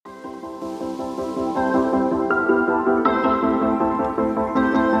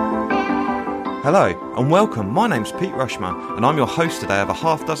Hello and welcome. My name's Pete Rushmer and I'm your host today of a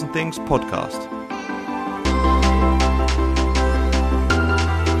Half Dozen Things podcast.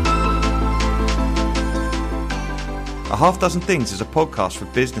 A Half Dozen Things is a podcast for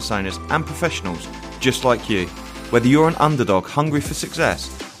business owners and professionals just like you. Whether you're an underdog hungry for success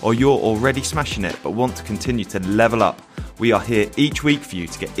or you're already smashing it but want to continue to level up, we are here each week for you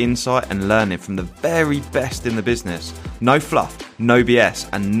to get insight and learning from the very best in the business. No fluff, no BS,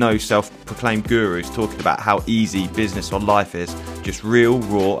 and no self-proclaimed gurus talking about how easy business or life is. Just real,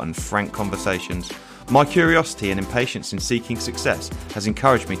 raw, and frank conversations. My curiosity and impatience in seeking success has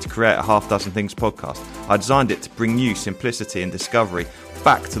encouraged me to create a Half Dozen Things podcast. I designed it to bring you simplicity and discovery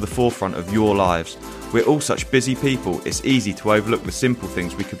back to the forefront of your lives. We're all such busy people, it's easy to overlook the simple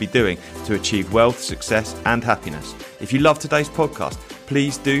things we could be doing to achieve wealth, success, and happiness. If you love today's podcast,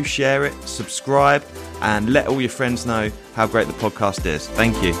 please do share it, subscribe, and let all your friends know how great the podcast is.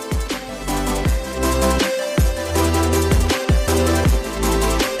 Thank you.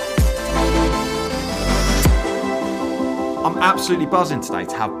 I'm absolutely buzzing today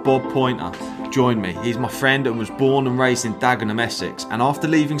to have Bob Pointer join me. He's my friend and was born and raised in Dagenham Essex, and after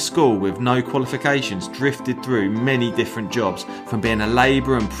leaving school with no qualifications drifted through many different jobs, from being a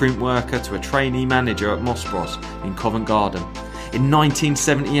labourer and print worker to a trainee manager at Moss Brothers in Covent Garden. In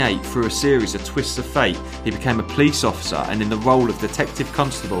 1978, through a series of twists of fate, he became a police officer and in the role of detective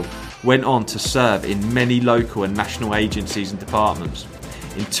constable went on to serve in many local and national agencies and departments.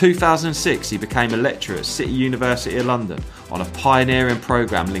 In 2006, he became a lecturer at City University of London on a pioneering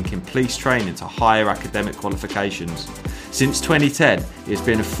programme linking police training to higher academic qualifications. Since 2010, he has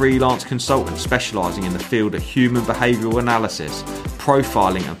been a freelance consultant specialising in the field of human behavioural analysis,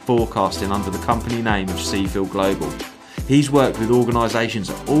 profiling and forecasting under the company name of CFIL Global. He's worked with organisations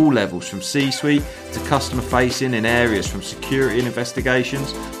at all levels, from C-suite to customer facing, in areas from security and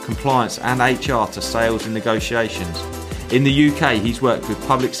investigations, compliance and HR to sales and negotiations. In the UK, he's worked with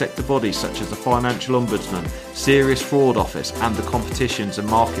public sector bodies such as the Financial Ombudsman, Serious Fraud Office and the Competitions and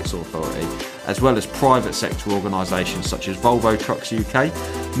Markets Authority, as well as private sector organisations such as Volvo Trucks UK,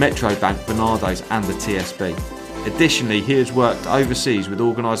 Metro Bank, Barnardos and the TSB. Additionally, he has worked overseas with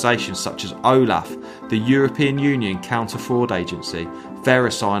organisations such as OLAF, the European Union Counter-Fraud Agency,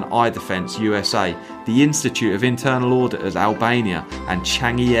 Verisign I USA, the Institute of Internal Auditors Albania and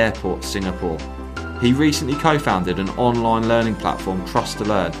Changi Airport, Singapore. He recently co-founded an online learning platform, Trust to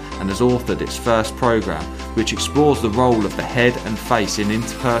Learn, and has authored its first programme, which explores the role of the head and face in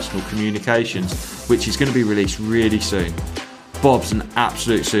interpersonal communications, which is going to be released really soon. Bob's an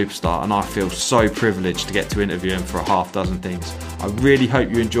absolute superstar and I feel so privileged to get to interview him for a Half Dozen Things. I really hope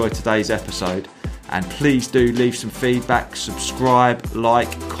you enjoyed today's episode, and please do leave some feedback, subscribe,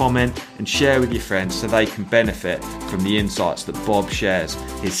 like, comment and share with your friends so they can benefit from the insights that Bob shares,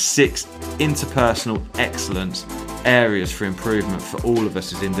 his 6 interpersonal excellence areas for improvement for all of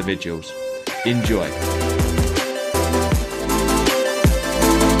us as individuals. Enjoy.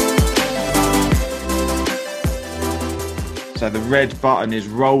 So the red button is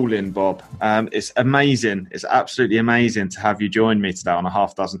rolling, Bob. It's amazing. It's absolutely amazing to have you join me today on a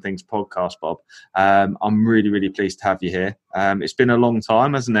Half Dozen Things podcast, Bob. I'm really, really pleased to have you here. It's been a long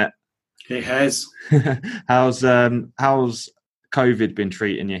time, hasn't it? It has. How's COVID been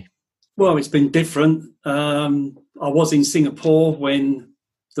treating you? Well, it's been different. I was in Singapore when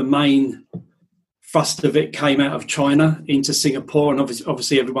the main thrust of it came out of China into Singapore, and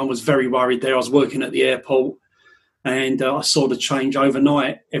obviously everyone was very worried there. I was working at the airport. And I saw the change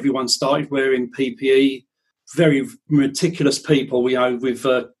overnight. Everyone started wearing PPE, very meticulous people, with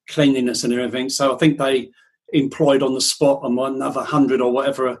cleanliness and everything. So I think they employed on the spot another 100 or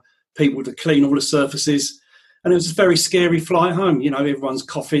whatever people to clean all the surfaces. And it was a very scary flight home. Everyone's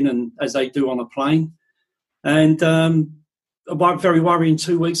coughing, and as they do on a plane. And very worrying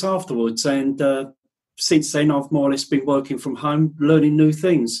 2 weeks afterwards. And since then, I've more or less been working from home, learning new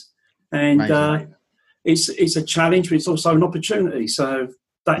things. And it's a challenge, but it's also an opportunity. So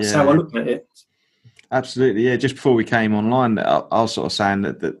that's how I look at it. Absolutely, yeah. Just before we came online, I was sort of saying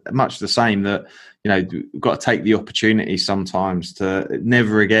that much the same, that we've got to take the opportunity sometimes. To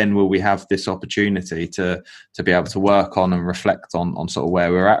never again will we have this opportunity to be able to work on and reflect on sort of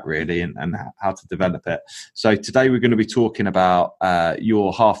where we're at really, and how to develop it. So today we're going to be talking about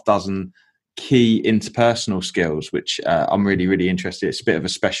your half dozen key interpersonal skills, which I'm really, really interested. It's a bit of a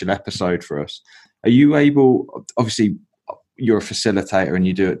special episode for us. Are you able, obviously you're a facilitator and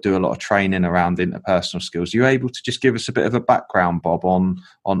you do a lot of training around interpersonal skills. Are you able to just give us a bit of a background, Bob, on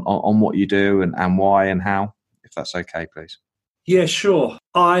what you do and why and how, if that's okay, please? Yeah, sure.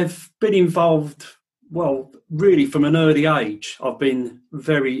 I've been involved, really from an early age. I've been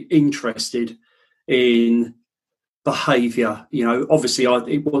very interested in behaviour. You know, obviously I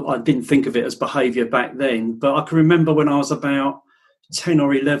didn't think of it as behaviour back then, but I can remember when I was about 10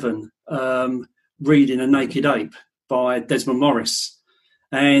 or 11 reading A Naked Ape by Desmond Morris.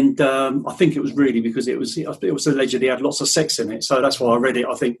 And I think it was really because it was allegedly had lots of sex in it. So that's why I read it.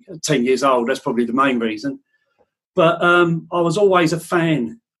 I think at 10 years old, that's probably the main reason. But I was always a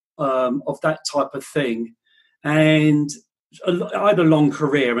fan of that type of thing. And I had a long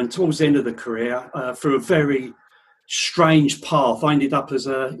career, and towards the end of the career, through a very strange path, I ended up as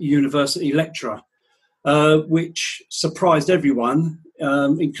a university lecturer, which surprised everyone,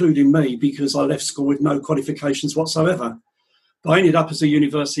 including me, because I left school with no qualifications whatsoever. I ended up as a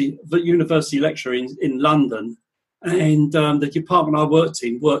university lecturer in London, and the department I worked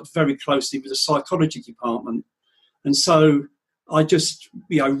in worked very closely with the psychology department. And so I just,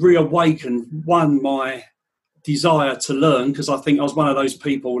 reawakened, my desire to learn, because I think I was one of those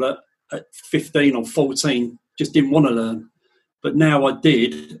people that at 15 or 14 just didn't want to learn. But now I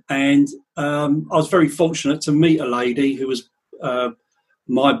did, and I was very fortunate to meet a lady who was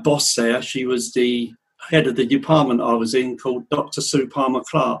my boss there. She was the head of the department I was in, called Dr. Sue Palmer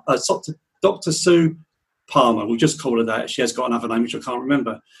Clark. Dr. Sue Palmer, we'll just call her that. She has got another name which I can't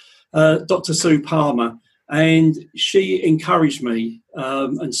remember. Dr. Sue Palmer, and she encouraged me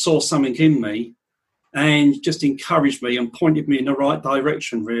and saw something in me, and just encouraged me and pointed me in the right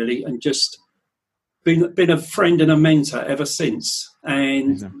direction, really, and just been a friend and a mentor ever since.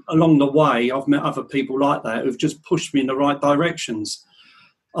 And along the way, I've met other people like that who've just pushed me in the right directions.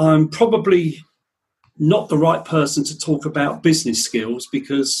 I'm probably not the right person to talk about business skills,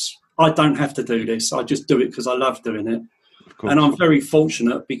 because I don't have to do this. I just do it because I love doing it. And I'm very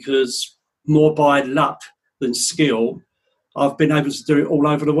fortunate, because more by luck than skill, I've been able to do it all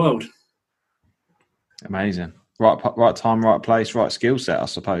over the world. Amazing. Right time, right place, right skill set, I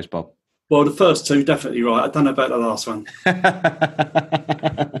suppose, Bob. Well, the first two, definitely right. I don't know about the last one.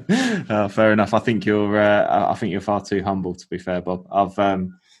 Fair enough. I think you're far too humble, to be fair, Bob. I've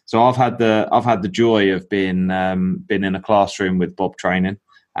had the joy of being in a classroom with Bob training,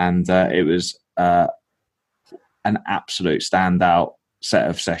 and it was an absolute standout set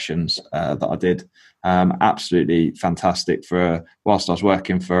of sessions that I did. Absolutely fantastic whilst I was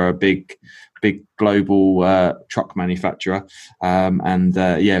working for a big global truck manufacturer,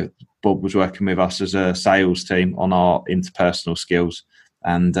 Bob was working with us as a sales team on our interpersonal skills,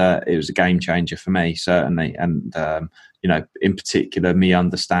 and it was a game changer for me, certainly. And in particular, me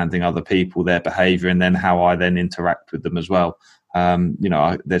understanding other people, their behaviour, and then how I then interact with them as well.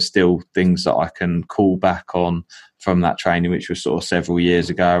 There's still things that I can call back on from that training, which was sort of several years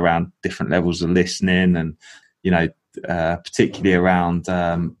ago, around different levels of listening, and particularly around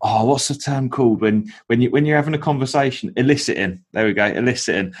what's the term called when you're having a conversation? Eliciting. There we go,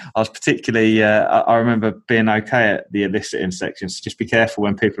 eliciting. I was particularly I remember being okay at the eliciting section. So just be careful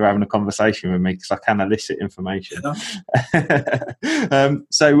when people are having a conversation with me, because I can elicit information. Yeah.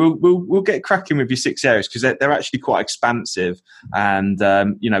 So we'll get cracking with your 6 areas, because they're actually quite expansive, and they're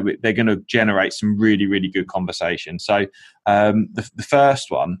going to generate some really, really good conversation. So the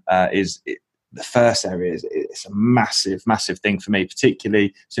first one is. The first area it's a massive, massive thing for me,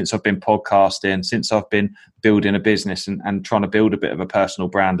 particularly since I've been podcasting, since I've been building a business and trying to build a bit of a personal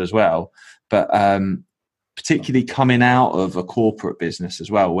brand as well. But particularly coming out of a corporate business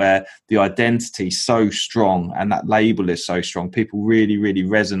as well, where the identity is so strong and that label is so strong. People really, really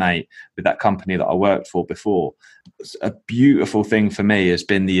resonate with that company that I worked for before. A beautiful thing for me has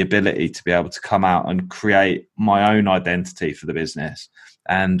been the ability to be able to come out and create my own identity for the business.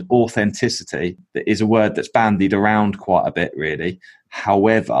 And authenticity is a word that's bandied around quite a bit, really.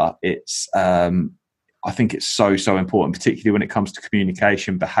 However, it's I think it's so important, particularly when it comes to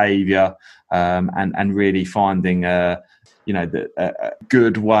communication, behaviour, and really finding a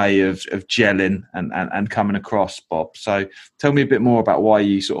good way of gelling and coming across, Bob. So tell me a bit more about why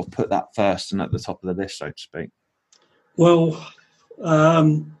you sort of put that first and at the top of the list, so to speak. Well,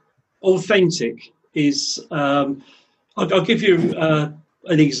 authentic is. I'll give you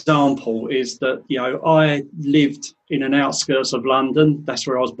an example. Is that I lived in an outskirts of London. That's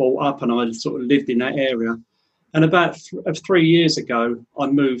where I was brought up, and I sort of lived in that area. And about 3 years ago, I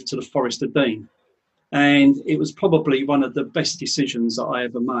moved to the Forest of Dean, and it was probably one of the best decisions that I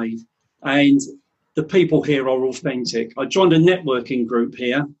ever made. And the people here are authentic. I joined a networking group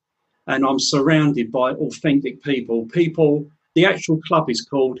here, and I'm surrounded by authentic people. The actual club is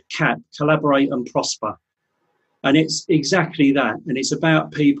called CAP, Collaborate and Prosper. And it's exactly that. And it's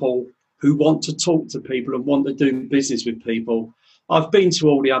about people who want to talk to people and want to do business with people. I've been to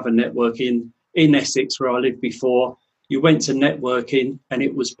all the other networking in Essex, where I lived before. You went to networking and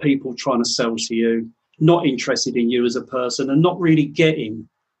it was people trying to sell to you, not interested in you as a person and not really getting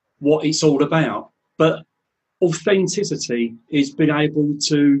what it's all about. But authenticity is being able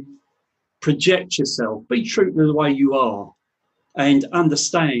to project yourself, be true to the way you are, and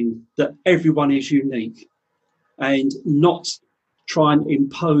understand that everyone is unique, and not try and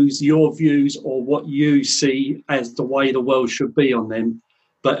impose your views or what you see as the way the world should be on them,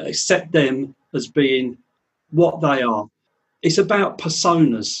 but accept them as being what they are. It's about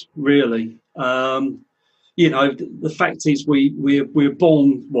personas, really. The fact is we're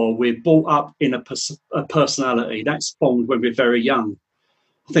born, well, we're brought up in a personality that's formed when we're very young.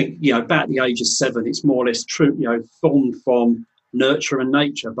 I think, about the age of 7, it's more or less true, formed from nurture and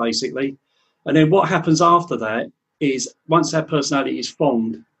nature, basically. And then what happens after that is once our personality is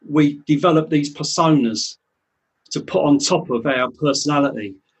formed, we develop these personas to put on top of our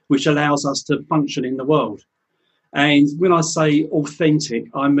personality, which allows us to function in the world. And when I say authentic,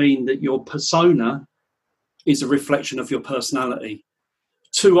 I mean that your persona is a reflection of your personality.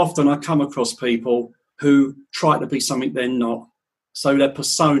 Too often I come across people who try to be something they're not. So their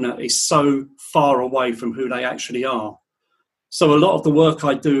persona is so far away from who they actually are. So a lot of the work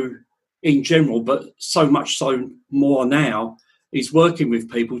I do in general, but so much so more now, is working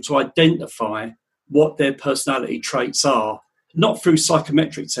with people to identify what their personality traits are, not through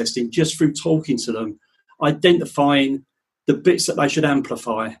psychometric testing, just through talking to them, identifying the bits that they should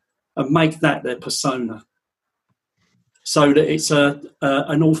amplify and make that their persona. So that it's an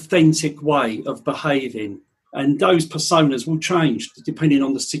authentic way of behaving. And those personas will change depending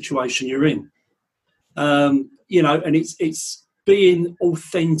on the situation you're in. And it's being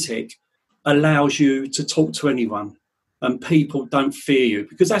authentic allows you to talk to anyone, and people don't fear you,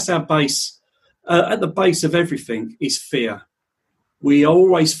 because that's our base. At the base of everything is fear. We are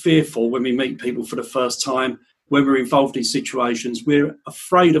always fearful when we meet people for the first time, when we're involved in situations. We're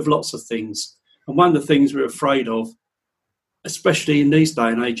afraid of lots of things. And one of the things we're afraid of, especially in these day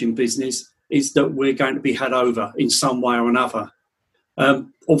and age in business, is that we're going to be had over in some way or another.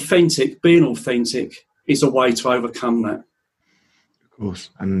 Being authentic is a way to overcome that. Of course.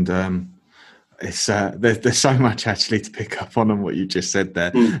 And it's there's so much actually to pick up on what you just said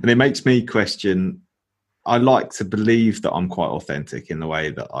there. And it makes me question, I like to believe that I'm quite authentic in the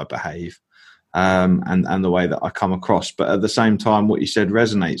way that I behave, and the way that I come across. But at the same time, what you said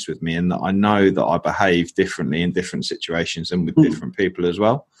resonates with me, in that I know that I behave differently in different situations and with different people as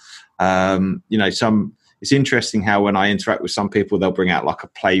well. It's interesting how when I interact with some people, they'll bring out like a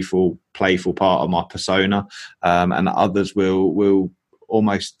playful part of my persona, and others will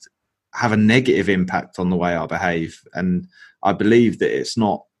almost have a negative impact on the way I behave. And I believe that it's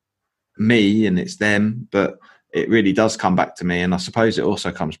not me and it's them, but it really does come back to me. And I suppose it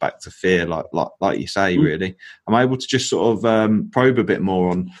also comes back to fear, like you say, really. I'm able to just sort of probe a bit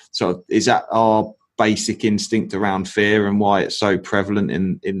more on sort of, is that our basic instinct around fear and why it's so prevalent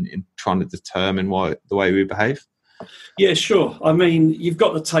in trying to determine the way we behave? Yeah, sure. I mean, you've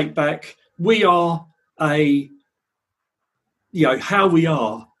got to take back, we are how we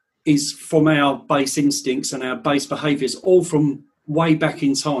are is from our base instincts and our base behaviours, all from way back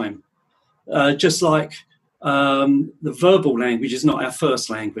in time. Just like the verbal language is not our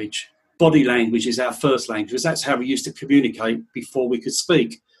first language. Body language is our first language, because that's how we used to communicate before we could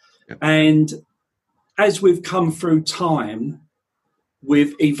speak. Yep. And as we've come through time,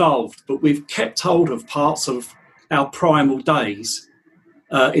 we've evolved, but we've kept hold of parts of our primal days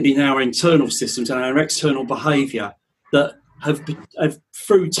in our internal systems and our external behaviour that have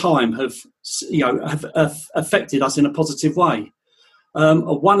through time have affected us in a positive way.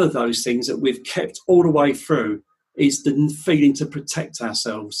 One of those things that we've kept all the way through is the feeling to protect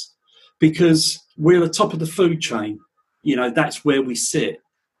ourselves, because we're at the top of the food chain. That's where we sit,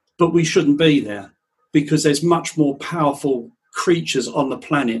 but we shouldn't be there, because there's much more powerful creatures on the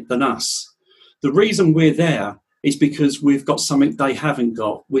planet than us. The reason we're there is because we've got something they haven't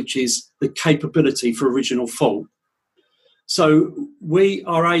got, which is the capability for original thought. So we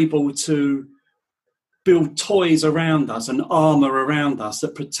are able to build toys around us and armour around us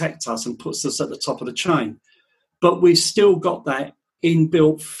that protect us and puts us at the top of the chain. But we've still got that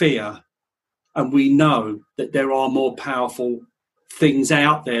inbuilt fear, and we know that there are more powerful things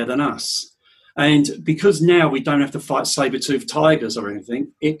out there than us. And because now we don't have to fight saber-toothed tigers or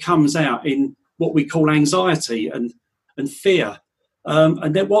anything, it comes out in what we call anxiety and fear.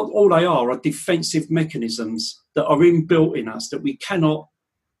 And then all they are defensive mechanisms that are inbuilt in us that we cannot,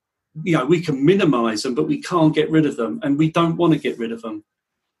 we can minimise them, but we can't get rid of them. And we don't want to get rid of them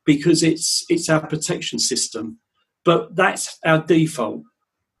because it's our protection system. But that's our default.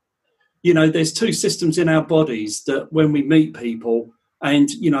 there's two systems in our bodies that when we meet people, and,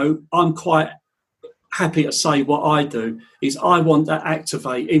 I'm quite happy to say what I do is I want to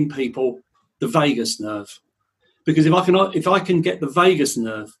activate in people the vagus nerve. Because if I can get the vagus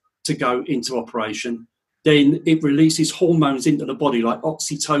nerve to go into operation, then it releases hormones into the body like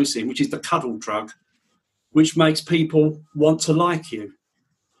oxytocin, which is the cuddle drug, which makes people want to like you.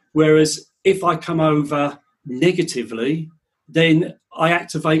 Whereas if I come over negatively, then I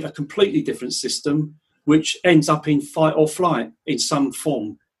activate a completely different system, which ends up in fight or flight in some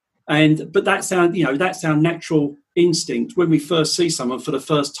form. But that's our natural instinct. When we first see someone for the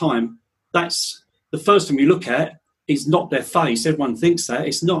first time, that's the first thing we look at is not their face. Everyone thinks that.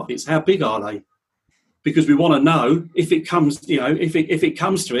 It's not. It's how big are they? Because we want to know if it comes, if it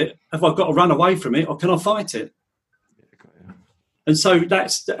comes to it, have I got to run away from it or can I fight it? And so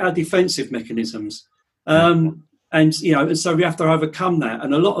that's our defensive mechanisms. And so we have to overcome that.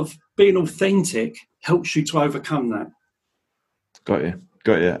 And a lot of being authentic helps you to overcome that. Got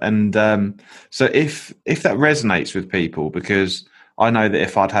you. And so if that resonates with people, because I know that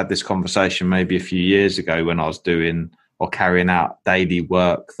if I'd had this conversation maybe a few years ago when I was doing or carrying out daily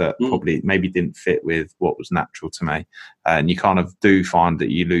work that probably maybe didn't fit with what was natural to me, and you kind of do find that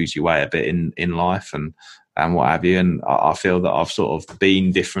you lose your way a bit in life and what have you. And I feel that I've sort of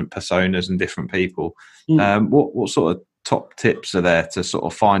been different personas and different people. What sort of top tips are there to sort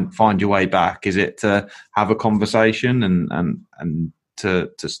of find your way back? Is it to have a conversation and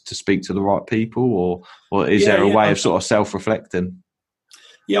to speak to the right people, or is there a way of sort of self-reflecting?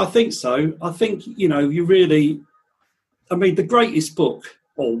 Yeah, I think so. I think, you really, the greatest book,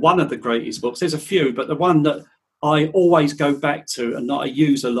 or one of the greatest books, there's a few, but the one that I always go back to and that I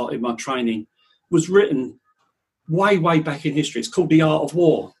use a lot in my training was written way, way back in history. It's called The Art of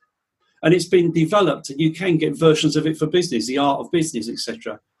War. And it's been developed, and you can get versions of it for business, The Art of Business,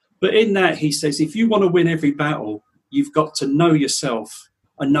 etc. But in that, he says, if you want to win every battle, you've got to know yourself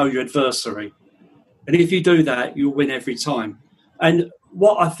and know your adversary. And if you do that, you'll win every time. And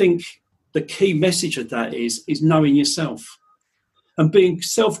what I think the key message of that is knowing yourself and being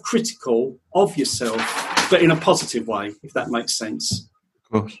self-critical of yourself, but in a positive way, if that makes sense.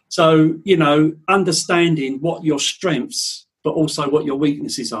 Of course. So, understanding what your strengths, but also what your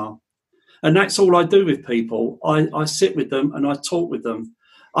weaknesses are. And that's all I do with people. I sit with them and I talk with them.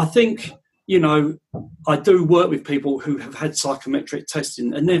 I think, I do work with people who have had psychometric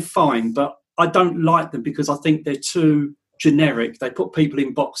testing and they're fine, but I don't like them because I think they're too generic. They put people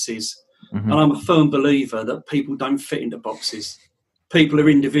in boxes. And I'm a firm believer that people don't fit into boxes. People are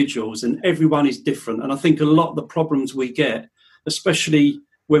individuals and everyone is different. And I think a lot of the problems we get, especially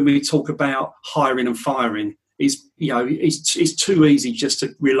when we talk about hiring and firing, is, it's too easy just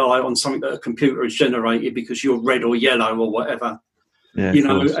to rely on something that a computer has generated because you're red or yellow or whatever. Yeah,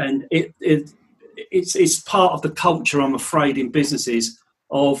 and it's part of the culture, I'm afraid, in businesses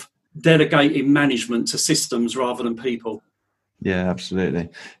of delegating management to systems rather than people. Yeah, absolutely.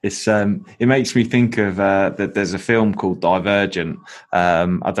 It's it makes me think of that there's a film called Divergent.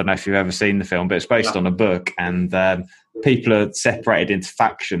 I don't know if you've ever seen the film, but it's based on a book, and people are separated into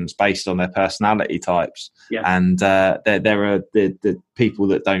factions based on their personality types. Yeah. And there are the people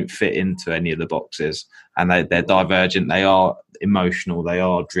that don't fit into any of the boxes, and they're divergent. They are emotional. They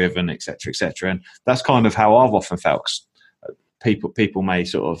are driven, etc., etc. And that's kind of how I've often felt. People may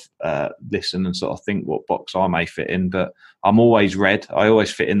sort of listen and sort of think what box I may fit in, but I'm always red. I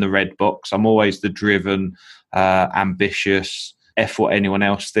always fit in the red box. I'm always the driven, ambitious, F what anyone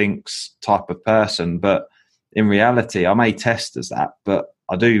else thinks type of person. But in reality, I may test as that, but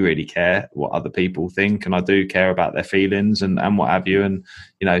I do really care what other people think, and I do care about their feelings and what have you. And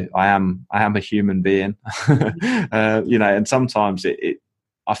I am a human being, and sometimes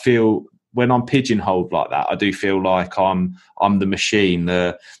I feel, when I'm pigeonholed like that, I do feel like I'm the machine,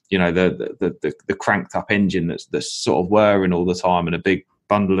 the cranked up engine that's sort of whirring all the time, and a big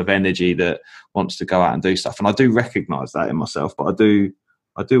bundle of energy that wants to go out and do stuff. And I do recognise that in myself, but I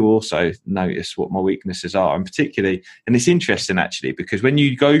do also notice what my weaknesses are, and particularly, and it's interesting actually, because when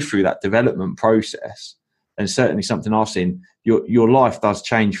you go through that development process, and certainly something I've seen, your life does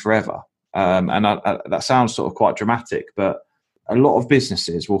change forever. And that sounds sort of quite dramatic, but a lot of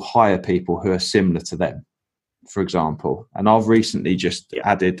businesses will hire people who are similar to them, for example. And I've recently just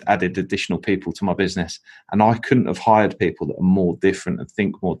added additional people to my business, and I couldn't have hired people that are more different and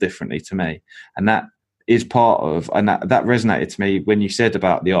think more differently to me. And that is part of, and that resonated to me when you said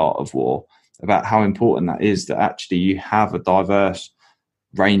about the art of war, about how important that is, that actually you have a diverse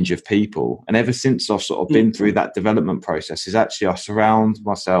range of people. And ever since I've sort of been through that development process, is actually I surround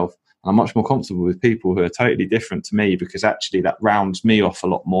myself I'm much more comfortable with people who are totally different to me, because actually that rounds me off a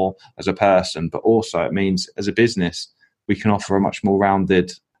lot more as a person, but also it means as a business, we can offer a much more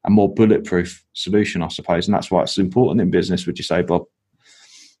rounded and more bulletproof solution, I suppose. And that's why it's important in business, would you say, Bob?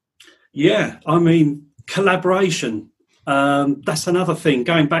 Yeah, I mean, collaboration. That's another thing.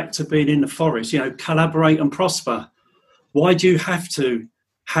 Going back to being in the forest, collaborate and prosper. Why do you have to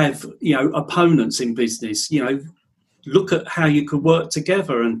have, opponents in business? Look at how you could work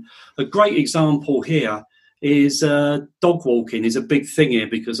together. And a great example here is dog walking is a big thing here,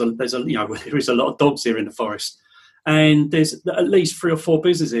 because there is a lot of dogs here in the forest. And there's at least 3 or 4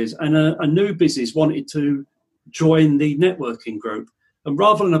 businesses, and a new business wanted to join the networking group. And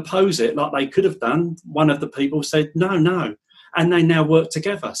rather than oppose it like they could have done, one of the people said, no. And they now work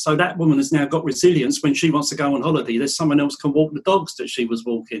together. So that woman has now got resilience when she wants to go on holiday. There's someone else can walk the dogs that she was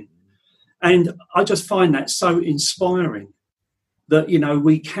walking. And I just find that so inspiring that,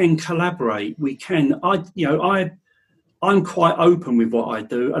 we can collaborate. We can, I'm quite open with what I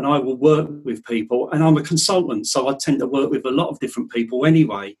do, and I will work with people, and I'm a consultant. So I tend to work with a lot of different people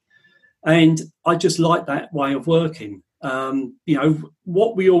anyway. And I just like that way of working.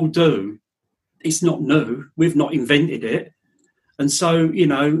 What we all do, it's not new. We've not invented it. And so,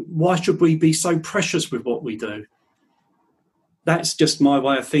 why should we be so precious with what we do? That's just my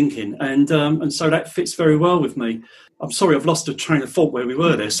way of thinking. And so that fits very well with me. I'm sorry, I've lost a train of thought where we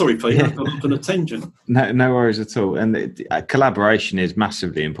were there. Sorry, Peter, I've gone off on a tangent. No worries at all. And collaboration is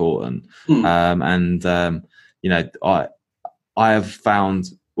massively important. I have found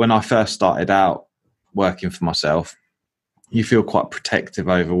when I first started out working for myself, you feel quite protective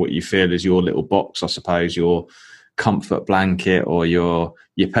over what you feel is your little box, I suppose, your comfort blanket or your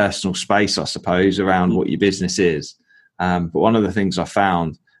personal space, I suppose, around what your business is. But one of the things I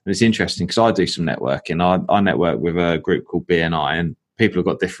found, and it's interesting because I do some networking. I network with a group called BNI, and people have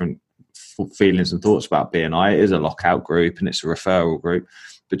got different feelings and thoughts about BNI. It is a lockout group and it's a referral group.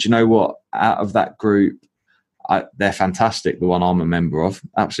 But you know what? Out of that group, they're fantastic. The one I'm a member of,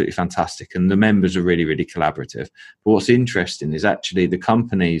 absolutely fantastic. And the members are really, really collaborative. But what's interesting is actually the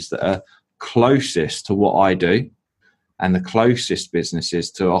companies that are closest to what I do and the closest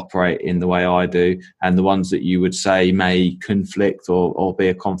businesses to operate in the way I do, and the ones that you would say may conflict or be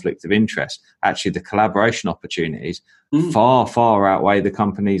a conflict of interest, actually the collaboration opportunities far, far outweigh the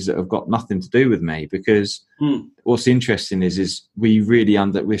companies that have got nothing to do with me. Because what's interesting is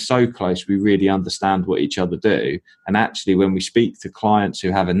we're so close, we really understand what each other do. And actually when we speak to clients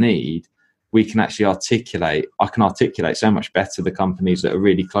who have a need, we can actually I can articulate so much better the companies that are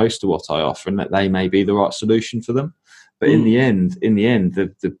really close to what I offer and that they may be the right solution for them. But in the end,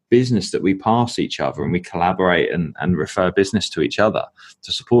 the business that we pass each other and we collaborate and refer business to each other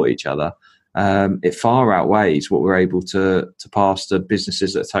to support each other, it far outweighs what we're able to pass to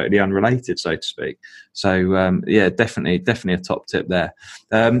businesses that are totally unrelated, so to speak. So, definitely a top tip there.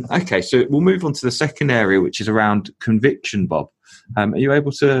 Okay, so we'll move on to the second area, which is around conviction, Bob. Are you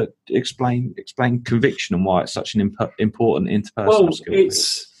able to explain conviction and why it's such an important interpersonal skill?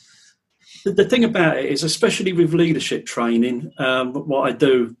 The thing about it is, especially with leadership training, what I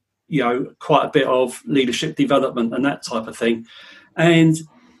do, quite a bit of leadership development and that type of thing. And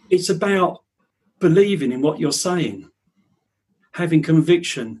it's about believing in what you're saying, having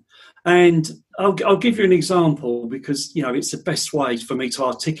conviction. And I'll give you an example because, it's the best way for me to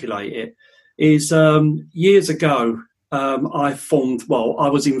articulate it. Is years ago, I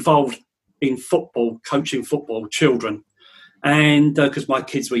was involved in football, coaching football children. And because my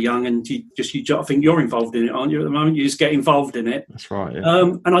kids were young, and I think you're involved in it, aren't you? At the moment, you just get involved in it. That's right.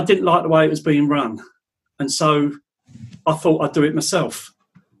 Yeah. And I didn't like the way it was being run, and so I thought I'd do it myself.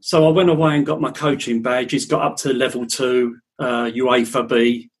 So I went away and got my coaching badges, got up to level 2, UEFA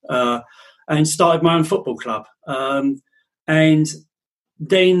B, and started my own football club. And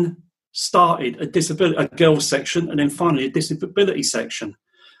then started a girls section, and then finally a disability section.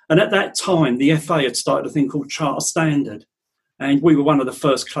 And at that time, the FA had started a thing called Charter Standard. And we were one of the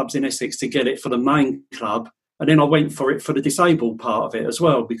first clubs in Essex to get it for the main club. And then I went for it for the disabled part of it as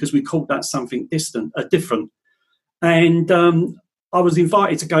well, because we called that something different. And I was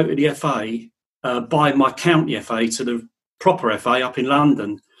invited to go to the FA by my county FA to the proper FA up in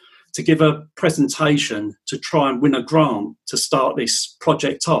London to give a presentation to try and win a grant to start this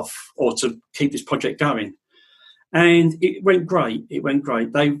project off, or to keep this project going. And it went great. It was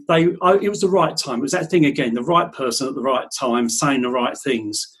the right time. It was that thing again, the right person at the right time, saying the right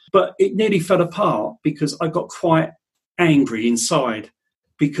things. But it nearly fell apart because I got quite angry inside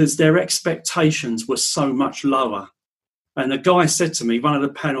because their expectations were so much lower. And the guy said to me, one of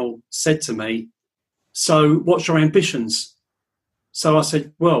the panel said to me, "So what's your ambitions?" So I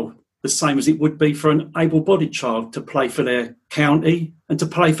said, "Well, the same as it would be for an able-bodied child to play for their county and to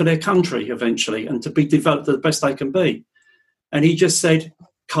play for their country eventually and to be developed the best they can be. And he just said,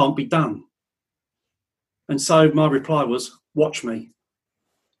 can't be done. And so my reply was, watch me.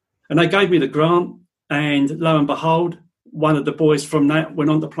 And they gave me the grant, and lo and behold, one of the boys from that went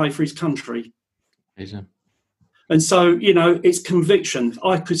on to play for his country. Amazing. And so, it's conviction.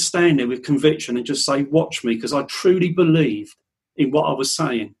 I could stand there with conviction and just say, watch me, because I truly believed in what I was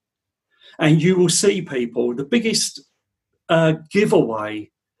saying. And you will see people, the biggest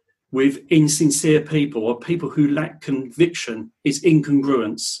giveaway with insincere people or people who lack conviction is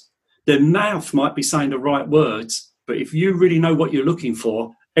incongruence. Their mouth might be saying the right words, but if you really know what you're looking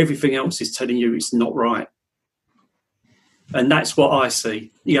for, everything else is telling you it's not right. And that's what I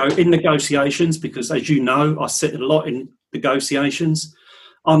see, in negotiations, because as you know, I sit a lot in negotiations.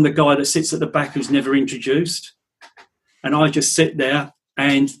 I'm the guy that sits at the back who's never introduced. And I just sit there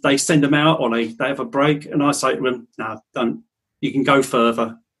and they send them out or they have a break. And I say to them, no, don't. You can go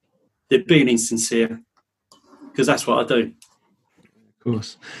further. They're being insincere because that's what I do. Of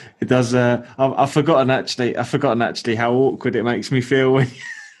course. It does. I've forgotten actually how awkward it makes me feel when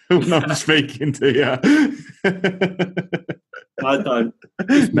I'm speaking to you. I don't.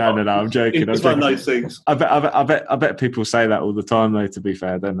 No, I'm joking. It's one of those things. I bet people say that all the time, though. To be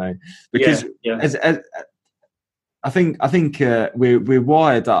fair, don't they? Because I think we're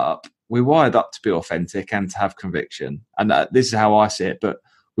wired up. We're wired up to be authentic and to have conviction, and this is how I see it. But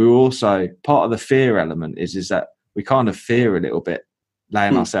we're also part of the fear element is that we kind of fear a little bit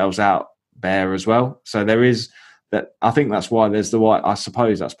laying ourselves out bare as well. So there is that. I think that's why there's the white. I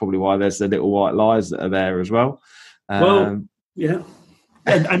suppose that's probably why there's the little white lies that are there as well. Yeah.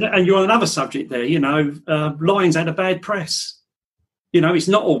 And you're on another subject there, lying's had a bad press. It's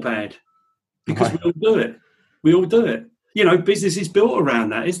not all bad because we all do it. Business is built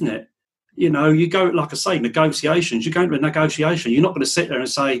around that, isn't it? You go, like I say, negotiations, you go into a negotiation, you're not going to sit there and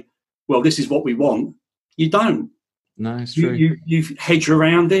say, well, this is what we want. You don't. No, it's true. You hedge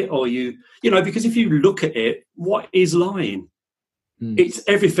around it or because if you look at it, what is lying? It's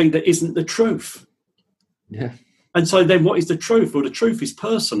everything that isn't the truth. Yeah. And so then what is the truth? Well, the truth is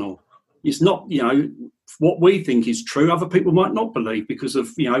personal. It's not, what we think is true. Other people might not believe because of,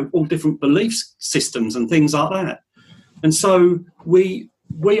 all different belief systems and things like that. And so we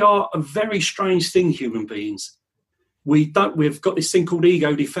are a very strange thing, human beings. We've got this thing called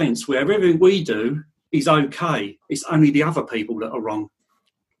ego defense where everything we do is okay. It's only the other people that are wrong.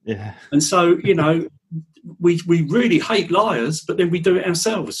 Yeah. And so, we really hate liars, but then we do it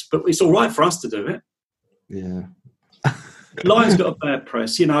ourselves. But it's all right for us to do it. Yeah. Lying's got a bad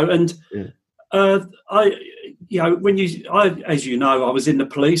press, and as you know, I was in the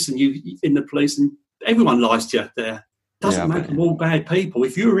police and everyone lies to you there. Doesn't make them all bad people.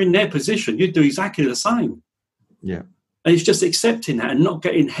 If you were in their position, you'd do exactly the same. Yeah. And it's just accepting that and not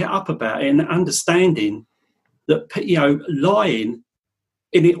getting hit up about it and understanding that, lying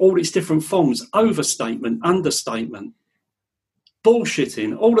in all its different forms, overstatement, understatement,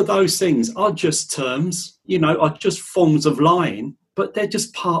 bullshitting, all of those things are just terms, are just forms of lying, but they're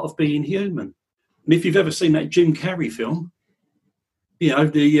just part of being human. And if you've ever seen that Jim Carrey film, I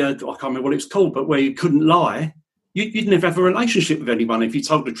can't remember what it's called, but where you couldn't lie, you'd never have a relationship with anyone if you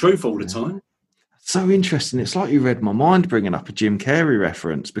told the truth all the time. So interesting. It's like you read my mind bringing up a Jim Carrey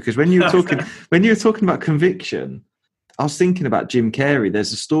reference, because when you were talking about conviction, I was thinking about Jim Carrey.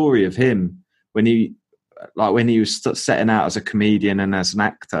 There's a story of him when he was setting out as a comedian and as an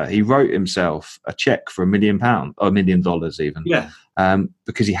actor, he wrote himself a check for £1 million or $1 million even. Yeah.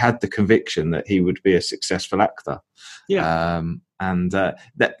 Because he had the conviction that he would be a successful actor. Yeah.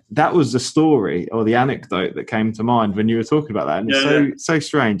 That was the story or the anecdote that came to mind when you were talking about that. And it's so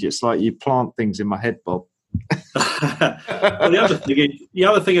strange. It's like you plant things in my head, Bob. Well, the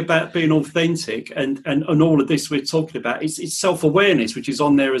other thing about being authentic and all of this we're talking about, it's self-awareness, which is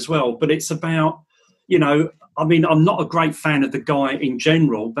on there as well. But it's about, I'm not a great fan of the guy in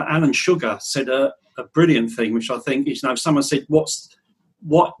general, but Alan Sugar said a brilliant thing, which I think is, someone said,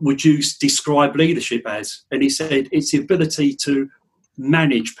 what would you describe leadership as? And he said, it's the ability to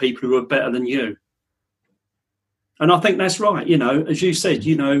manage people who are better than you. And I think that's right. As you said,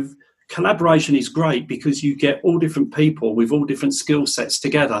 collaboration is great because you get all different people with all different skill sets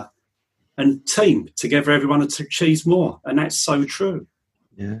together and team together, everyone to achieve more. And that's so true.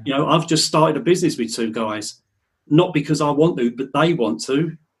 Yeah. I've just started a business with two guys, not because I want to, but they want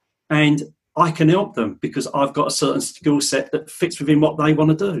to. And I can help them because I've got a certain skill set that fits within what they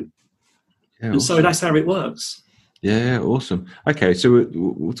want to do. Yeah, and awesome. So that's how it works. Yeah, awesome. Okay, so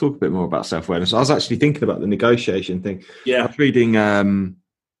we'll talk a bit more about self-awareness. I was actually thinking about the negotiation thing. Yeah. I was reading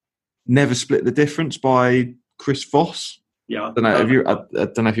Never Split the Difference by Chris Voss. Yeah. I don't know. I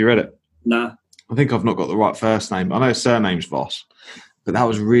don't know if you read it. No. I think I've not got the right first name. I know his surname's Voss. But that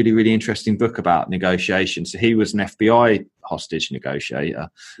was a really, really interesting book about negotiation. So he was an FBI hostage negotiator.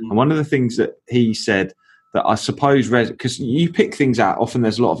 And one of the things that he said that I suppose, because you pick things out, often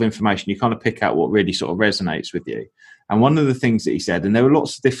there's a lot of information, you kind of pick out what really sort of resonates with you. And one of the things that he said, and there were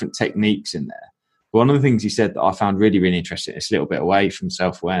lots of different techniques in there, but one of the things he said that I found really, really interesting, it's a little bit away from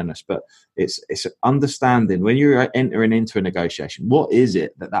self-awareness, but it's understanding when you're entering into a negotiation, what is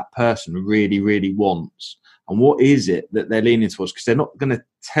it that that person really, really wants? And what is it that they're leaning towards? Because they're not going to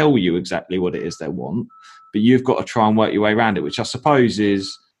tell you exactly what it is they want, but you've got to try and work your way around it, which I suppose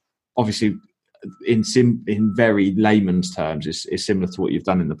is obviously in very layman's terms is similar to what you've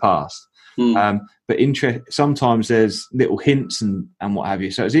done in the past. But sometimes there's little hints and what have you.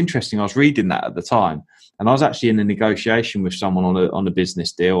 So it was interesting. I was reading that at the time, and I was actually in a negotiation with someone on a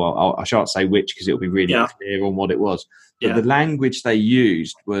business deal. I shan't say which because it'll be really clear on what it was. But the language they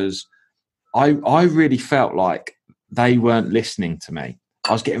used was, I really felt like they weren't listening to me.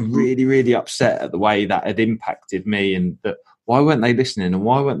 I was getting really, really upset at the way that had impacted me, and that why weren't they listening and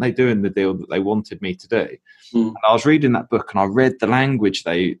why weren't they doing the deal that they wanted me to do? And I was reading that book and I read the language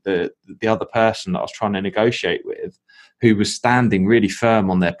the other person that I was trying to negotiate with, who was standing really firm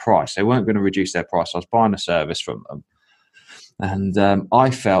on their price. They weren't going to reduce their price. I was buying a service from them. And I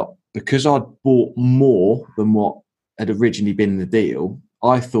felt because I'd bought more than what had originally been the deal,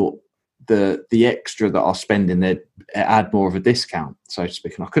 I thought the extra that I was spending there add more of a discount, so to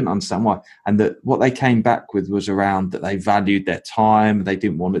speak, and I couldn't understand why. And that what they came back with was around that they valued their time, they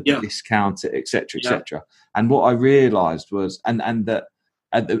didn't want to discount it, etc., etc. And what I realised was, and that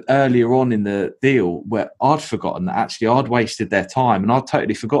earlier on in the deal, where I'd forgotten that actually I'd wasted their time, and I'd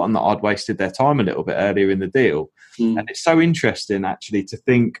totally forgotten that I'd wasted their time a little bit earlier in the deal. And it's so interesting actually to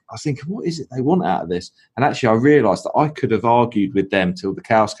think, I was thinking, what is it they want out of this? And actually I realised that I could have argued with them till the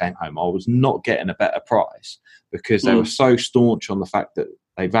cows came home. I was not getting a better price because they were so staunch on the fact that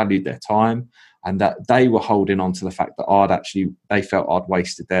they valued their time, and that they were holding on to the fact that they felt I'd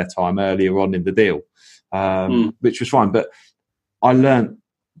wasted their time earlier on in the deal, which was fine. But I learned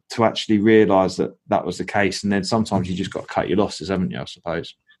to actually realise that was the case. And then sometimes you just got to cut your losses, haven't you, I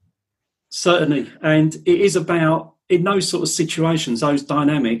suppose? Certainly. And it is about, in those sort of situations, those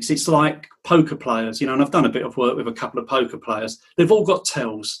dynamics, it's like poker players, and I've done a bit of work with a couple of poker players. They've all got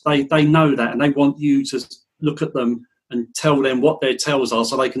tells. They know that, and they want you to look at them and tell them what their tells are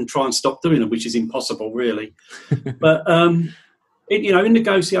so they can try and stop doing them, which is impossible, really. But, in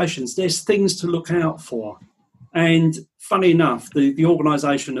negotiations, there's things to look out for. And funny enough, the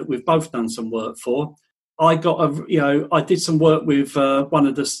organisation that we've both done some work for, I did some work with one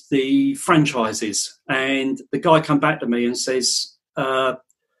of the franchises, and the guy come back to me and says,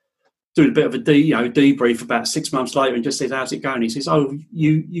 doing a bit of a debrief about 6 months later, and just said, "How's it going?" He says, "Oh,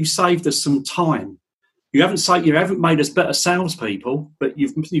 you saved us some time. You haven't made us better salespeople, but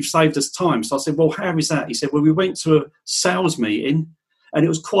you've saved us time." So I said, "Well, how is that?" He said, "Well, we went to a sales meeting, and it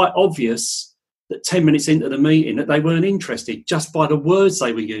was quite obvious that 10 minutes into the meeting that they weren't interested just by the words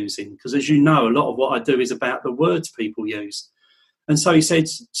they were using. Because as you know, a lot of what I do is about the words people use." And so he said,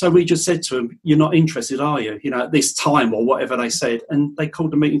 so we just said to him, "You're not interested, are you? At this time," or whatever they said. And they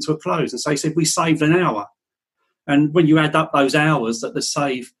called the meeting to a close. And so he said, "We saved an hour." And when you add up those hours that they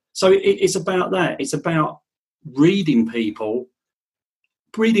save, so it's about that. It's about reading people's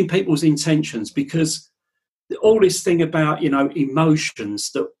intentions, because all this thing about,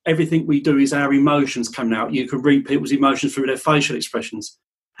 emotions, that everything we do is our emotions coming out. You can read people's emotions through their facial expressions.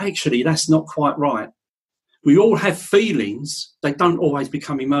 Actually, that's not quite right. We all have feelings. They don't always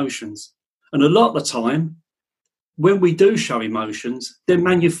become emotions. And a lot of the time, when we do show emotions, they're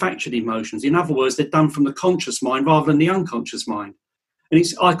manufactured emotions. In other words, they're done from the conscious mind rather than the unconscious mind. And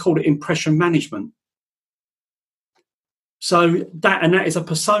I call it impression management. So that is a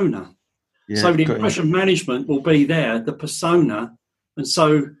persona. Yeah, so the impression management will be there, the persona. And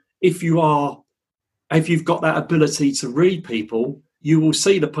so if you've got that ability to read people, you will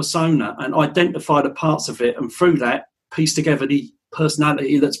see the persona and identify the parts of it, and through that piece together the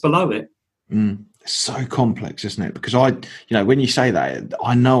personality that's below it. It's so complex, isn't it? Because when you say that,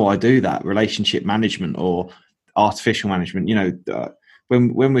 I know I do that relationship management or artificial management.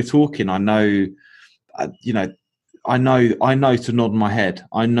 When we're talking, I know to nod my head.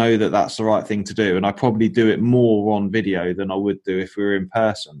 I know that that's the right thing to do. And I probably do it more on video than I would do if we were in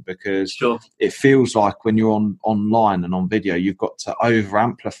person, because It feels like when you're online and on video, you've got to over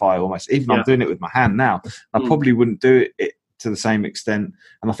amplify almost. Even I'm doing it with my hand now. I probably wouldn't do it to the same extent.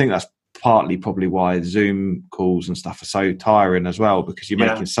 And I think that's partly probably why Zoom calls and stuff are so tiring as well, because you're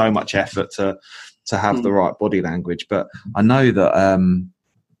making so much effort to have the right body language. But I know that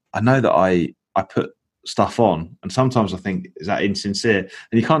I put stuff on, and sometimes I think, is that insincere?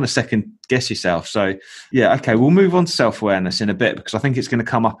 And you kind of second guess yourself. So yeah, okay, we'll move on to self-awareness in a bit, because I think it's going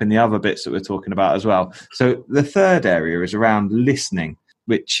to come up in the other bits that we're talking about as well. So the third area is around listening,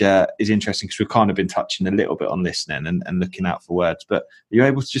 which is interesting, because we've kind of been touching a little bit on listening and looking out for words. But are you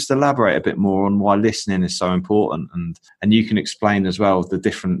able to just elaborate a bit more on why listening is so important? And you can explain as well the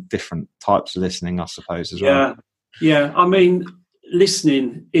different types of listening, I suppose, as well. Yeah. I mean,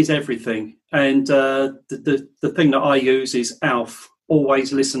 listening is everything. And the thing that I use is ALF,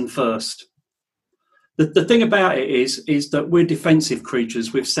 always listen first. The thing about it is that we're defensive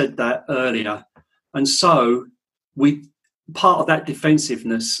creatures. We've said that earlier. And so part of that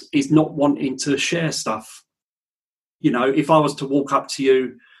defensiveness is not wanting to share stuff. You know, if I was to walk up to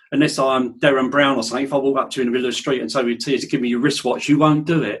you, unless I'm Darren Brown or something, if I walk up to you in the middle of the street and say to you to give me your wristwatch, you won't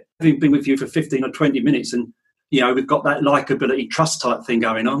do it. Having been with you for 15 or 20 minutes and, you know, we've got that likability trust type thing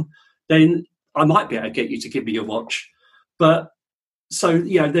going on, then I might be able to get you to give me your watch. But so,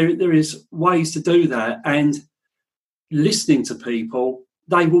 you know, there is ways to do that. And listening to people,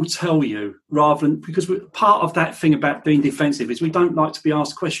 they will tell you, rather than, because part of that thing about being defensive is we don't like to be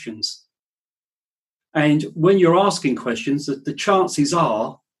asked questions. And when you're asking questions, the chances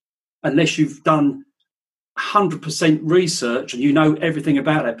are, unless you've done 100% research and you know everything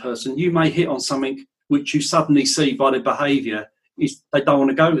about that person, you may hit on something which you suddenly see by their behaviour is they don't want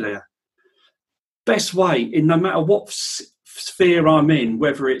to go there. Best way, in no matter what sphere I'm in,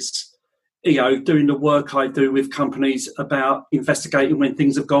 whether it's, you know, doing the work I do with companies about investigating when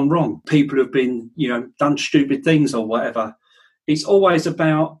things have gone wrong, people have been, you know, done stupid things or whatever. It's always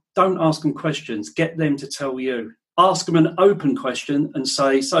about, don't ask them questions, get them to tell you. Ask them an open question and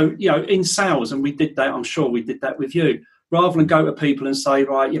say, so, you know, in sales, and we did that, I'm sure we did that with you, rather than go to people and say,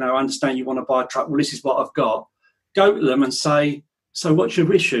 right, you know, I understand you want to buy a truck, well, this is what I've got. Go to them and say, so what's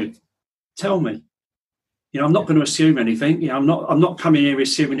your issue? Tell me. You know, I'm not going to assume anything. You know, I'm not coming here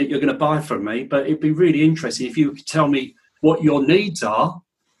assuming that you're going to buy from me, but it'd be really interesting if you could tell me what your needs are,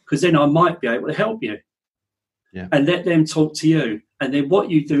 because then I might be able to help you. Yeah. And let them talk to you. And then what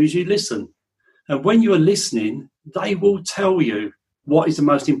you do is you listen. And when you are listening, they will tell you what is the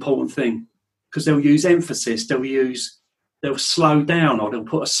most important thing, because they'll use emphasis, they'll slow down, or they'll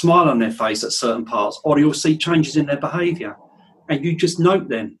put a smile on their face at certain parts, or you'll see changes in their behaviour. And you just note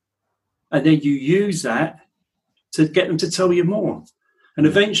them. And then you use that to get them to tell you more. And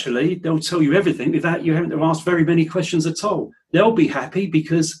eventually they'll tell you everything without you having to ask very many questions at all. They'll be happy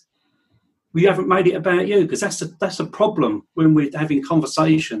because we haven't made it about you, because that's a problem when we're having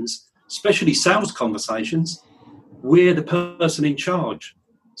conversations, especially sales conversations. We're the person in charge.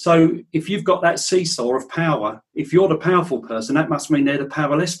 So if you've got that seesaw of power, if you're the powerful person, that must mean they're the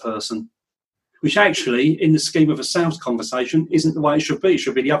powerless person, which actually, in the scheme of a sales conversation, isn't the way it should be. It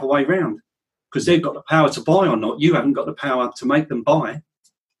should be the other way around, because they've got the power to buy or not. You haven't got the power to make them buy.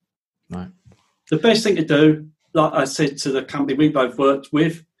 No. The best thing to do, like I said to the company we both worked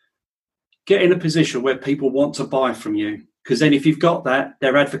with, get in a position where people want to buy from you, because then if you've got that,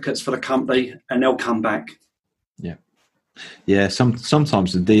 they're advocates for the company and they'll come back. Yeah. Yeah,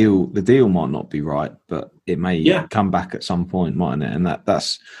 sometimes the deal might not be right, but it may come back at some point, mightn't it? And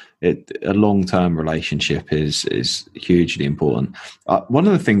that's it. A long-term relationship is hugely important. One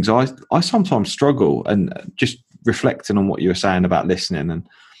of the things I sometimes struggle, and just reflecting on what you were saying about listening, and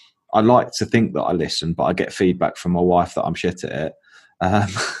I like to think that I listen, but I get feedback from my wife that I'm shit at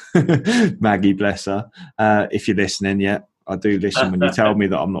it. Maggie, bless her. If you're listening, I do listen when you tell me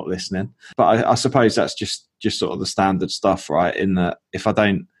that I'm not listening. But I suppose that's just sort of the standard stuff, right? In that if I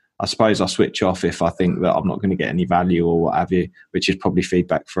don't, I suppose I switch off if I think that I'm not going to get any value or what have you, which is probably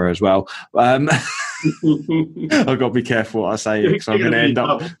feedback for her as well. I've got to be careful what I say, because I'm going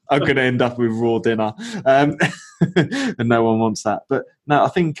to end up with raw dinner, and no one wants that. But no, I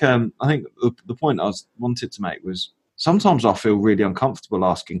think the point I wanted to make was sometimes I feel really uncomfortable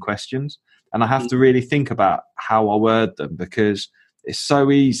asking questions. And I have to really think about how I word them, because it's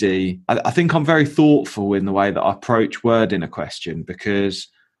so easy. I think I'm very thoughtful in the way that I approach wording a question, because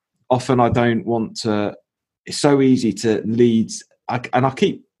often I don't want to. It's so easy to lead. And I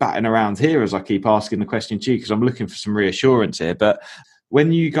keep batting around here as I keep asking the question to you, because I'm looking for some reassurance here. But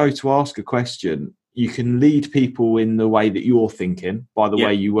when you go to ask a question, you can lead people in the way that you're thinking by the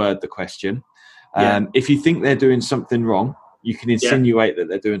way you word the question. If you think they're doing something wrong, you can insinuate that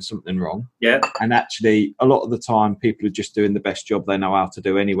they're doing something wrong. Yeah. And actually, a lot of the time, people are just doing the best job they know how to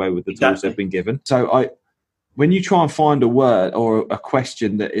do anyway with the tools they've been given. So when you try and find a word or a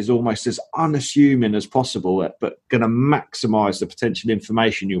question that is almost as unassuming as possible, but going to maximise the potential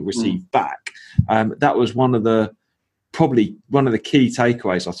information you'll receive back, that was probably one of the key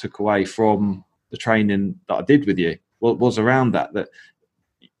takeaways I took away from the training that I did with you. Was around that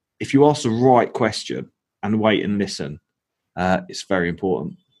if you ask the right question and wait and listen, it's very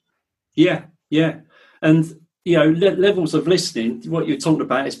important. Yeah. And, levels of listening, what you're talking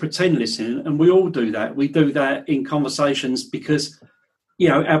about is pretend listening. And we all do that. We do that in conversations because,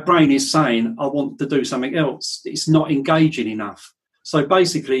 our brain is saying, I want to do something else. It's not engaging enough. So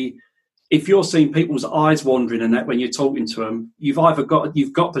basically, if you're seeing people's eyes wandering and that when you're talking to them, you've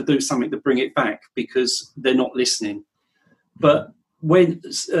got to do something to bring it back because they're not listening. But when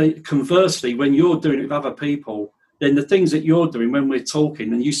conversely, when you're doing it with other people, then the things that you're doing when we're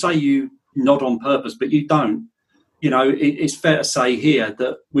talking, and you say you nod on purpose, but you don't, it's fair to say here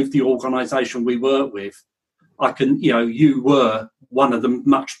that with the organisation we work with, you were one of them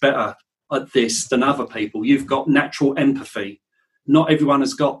much better at this than other people. You've got natural empathy. Not everyone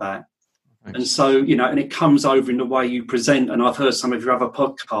has got that. Thanks. And so, and it comes over in the way you present. And I've heard some of your other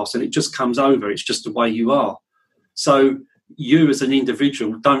podcasts and it just comes over. It's just the way you are. So you as an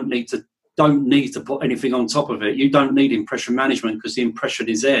individual don't need to put anything on top of it. You don't need impression management because the impression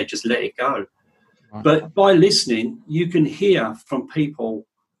is there. Just let it go. Right. But by listening, you can hear from people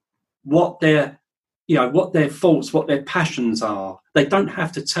what their faults, what their passions are. They don't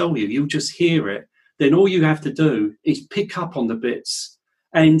have to tell you. You'll just hear it. Then all you have to do is pick up on the bits.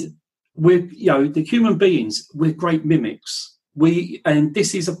 And the human beings, we're great mimics. And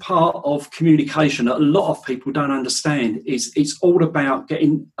this is a part of communication that a lot of people don't understand. It's all about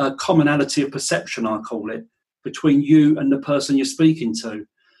getting a commonality of perception, I call it, between you and the person you're speaking to.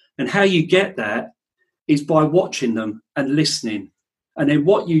 And how you get that is by watching them and listening. And then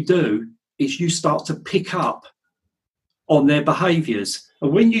what you do is you start to pick up on their behaviours.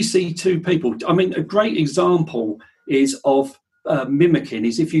 And when you see two people, a great example is of mimicking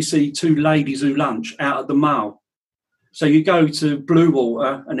is if you see two ladies who lunch out at the mall. So you go to Blue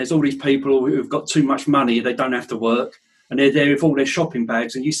Water and there's all these people who've got too much money, they don't have to work, and they're there with all their shopping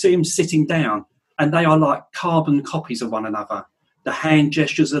bags, and you see them sitting down and they are like carbon copies of one another. The hand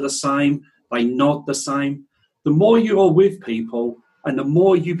gestures are the same, they nod the same. The more you are with people and the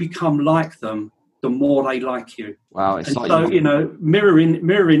more you become like them, the more they like you. Wow. It's like so,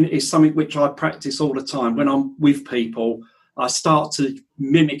 mirroring is something which I practice all the time. When I'm with people, I start to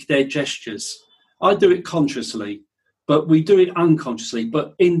mimic their gestures. I do it consciously, but we do it unconsciously.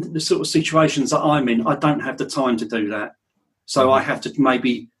 But in the sort of situations that I'm in, I don't have the time to do that. So I have to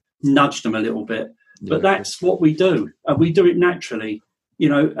maybe nudge them a little bit. But that's what we do. And we do it naturally,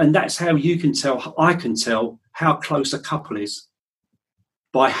 and that's how I can tell how close a couple is,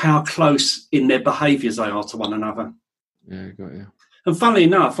 by how close in their behaviours they are to one another. Yeah, got you. And funnily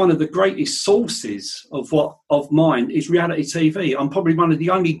enough, one of the greatest sources of mine is reality TV. I'm probably one of the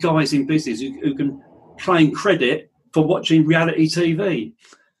only guys in business who can claim credit for watching reality TV.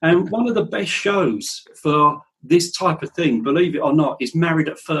 And one of the best shows for this type of thing, believe it or not, is Married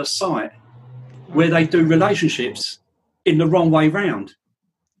at First Sight, where they do relationships in the wrong way round.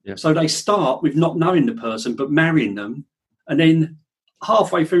 Yep. So they start with not knowing the person, but marrying them. And then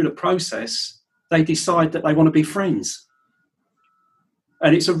halfway through the process, they decide that they want to be friends.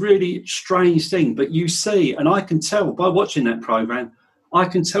 And it's a really strange thing, but you see, and I can tell by watching that program, I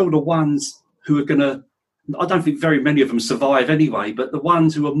can tell the ones who are going to, I don't think very many of them survive anyway, but the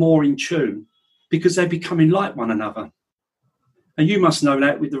ones who are more in tune because they're becoming like one another. And you must know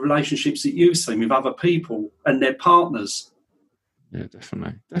that with the relationships that you've seen with other people and their partners. Yeah,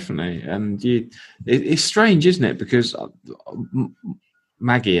 definitely. And it's strange, isn't it? Because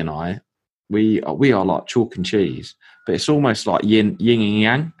Maggie and I, we are like chalk and cheese, but it's almost like yin and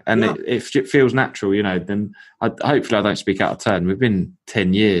yang, and it feels natural, Then hopefully I don't speak out of turn. We've been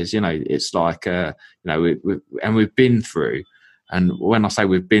 10 years, It's like we've been through. And when I say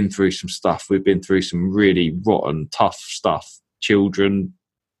we've been through some stuff, we've been through some really rotten, tough stuff. Children,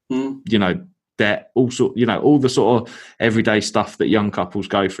 debt, all the sort of everyday stuff that young couples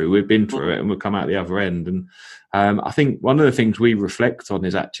go through. We've been through it, and we'll come out the other end. And I think one of the things we reflect on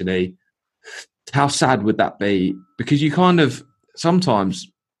is actually how sad would that be? Because you kind of sometimes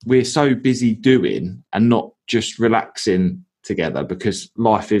we're so busy doing and not just relaxing together because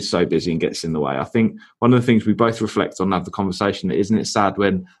life is so busy and gets in the way. I think one of the things we both reflect on and have the conversation that isn't it sad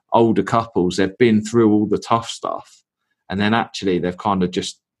when older couples, they've been through all the tough stuff and then actually they've kind of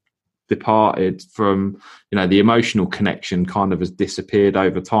just departed from, the emotional connection kind of has disappeared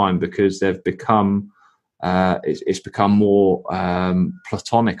over time because they've become it's become more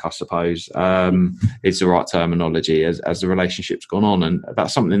platonic, I suppose, is the right terminology as the relationship's gone on. And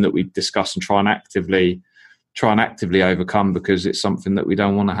that's something that we discuss and try and actively overcome, because it's something that we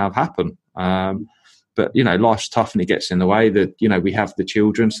don't want to have happen. But, life's tough and it gets in the way. That, we have the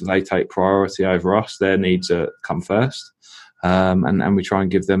children, so they take priority over us. Their needs come first. And we try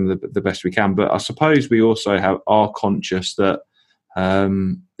and give them the best we can. But I suppose we also are conscious that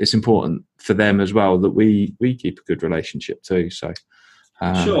it's important for them as well that we keep a good relationship too. So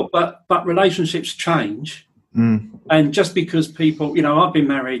sure, but relationships change. And just because people, I've been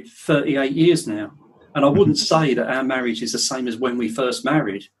married 38 years now, and I wouldn't say that our marriage is the same as when we first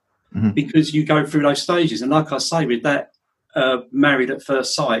married, because you go through those stages. And like I say, with that married at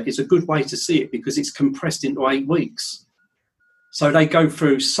first sight, it's a good way to see it, because it's compressed into 8 weeks. So they go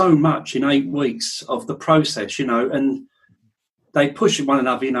through so much in 8 weeks of the process, and they push one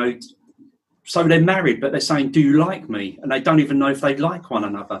another, so they're married, but they're saying, do you like me? And they don't even know if they like one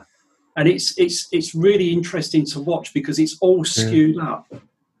another. And it's really interesting to watch, because it's all skewed up,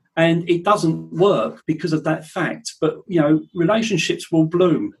 and it doesn't work because of that fact. But, relationships will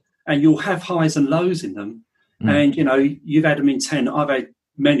bloom, and you'll have highs and lows in them. And, you've had them in 10, I've had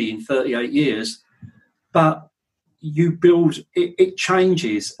many in 38 years, but you build, it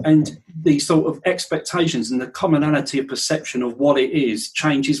changes, and the sort of expectations and the commonality of perception of what it is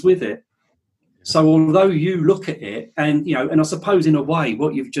changes with it. So although you look at it and, and I suppose in a way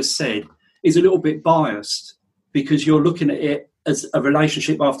what you've just said is a little bit biased, because you're looking at it as a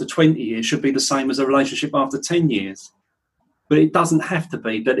relationship after 20 years should be the same as a relationship after 10 years. But it doesn't have to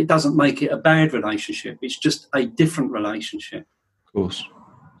be, but it doesn't make it a bad relationship. It's just a different relationship. Of course.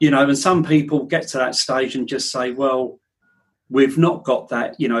 And some people get to that stage and just say, well, we've not got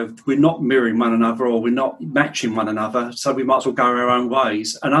that, we're not mirroring one another, or we're not matching one another, so we might as well go our own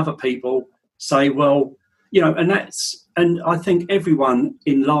ways. And other people say, well, and I think everyone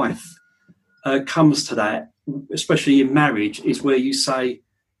in life comes to that, especially in marriage, is where you say,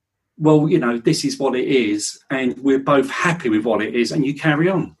 well, this is what it is, and we're both happy with what it is, and you carry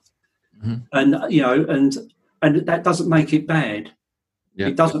on. And, and that doesn't make it bad. Yeah.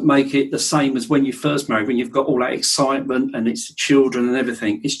 It doesn't make it the same as when you first married, when you've got all that excitement and it's children and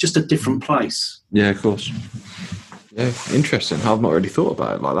everything. It's just a different place. Yeah, of course. Yeah, interesting. I've not really thought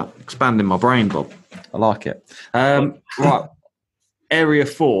about it like that. Expanding my brain, Bob. I like it. Right. Area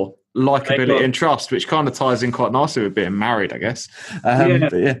 4, likability and trust, which kind of ties in quite nicely with being married, I guess.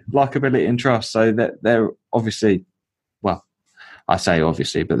 But yeah, likability and trust. So that they're obviously, well, I say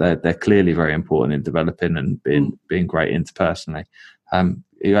obviously, but they're clearly very important in developing and being great interpersonally. Are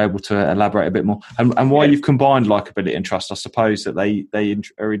you able to elaborate a bit more? And why you've combined likability and trust? I suppose that they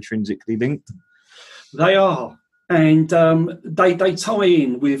are intrinsically linked. They are, and they tie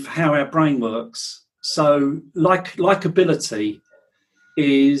in with how our brain works. So, likability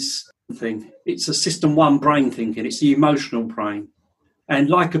is thing. It's a system 1 brain thinking. It's the emotional brain, and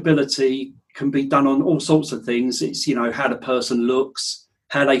likability can be done on all sorts of things. It's how the person looks,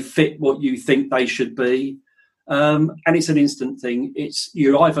 how they fit what you think they should be. And it's an instant thing. It's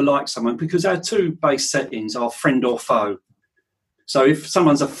you either like someone, because our 2 base settings are friend or foe. So if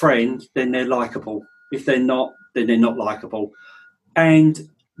someone's a friend, then they're likable. If they're not, then they're not likable. And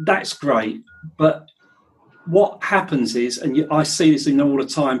that's great. But what happens is, and I see this in all the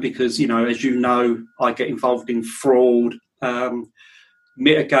time, because, as you know, I get involved in fraud,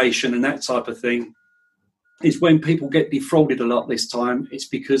 mitigation and that type of thing, is when people get defrauded a lot this time, it's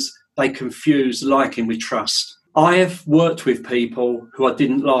because they confuse liking with trust. I have worked with people who I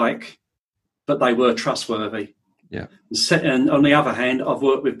didn't like, but they were trustworthy. Yeah. And on the other hand, I've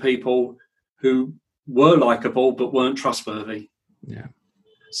worked with people who were likable but weren't trustworthy. Yeah.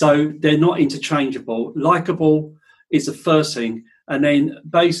 So they're not interchangeable. Likable is the first thing, and then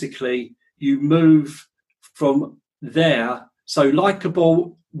basically you move from there. So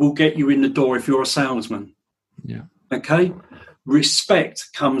likable will get you in the door if you're a salesman. Yeah. Okay. Respect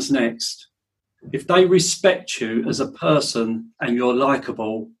comes next. If they respect you as a person and you're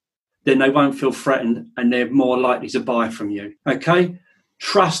likable, then they won't feel threatened and they're more likely to buy from you. Okay.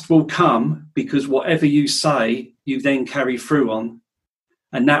 Trust will come because whatever you say, you then carry through on,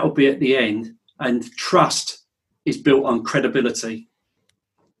 and that will be at the end. And trust is built on credibility.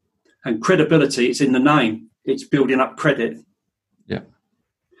 And credibility is in the name. It's building up credit. Yeah.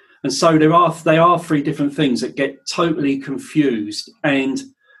 And so they are 3 different things that get totally confused. And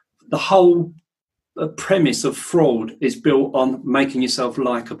the whole premise of fraud is built on making yourself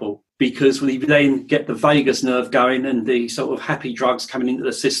likable, because we then get the vagus nerve going and the sort of happy drugs coming into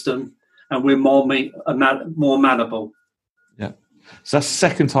the system, and we're more malleable. Yeah. So that's the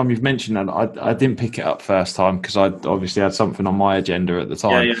second time you've mentioned that. I didn't pick it up first time because I obviously had something on my agenda at the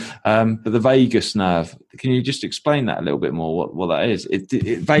time. Yeah. But the vagus nerve, can you just explain that a little bit more, what that is?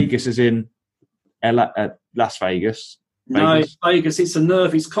 Vegas is in Las Vegas. No, it's Vegas. It's a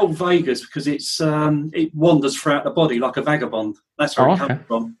nerve. It's called vagus because it wanders throughout the body like a vagabond. That's where it comes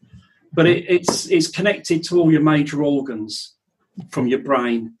from. But it's connected to all your major organs from your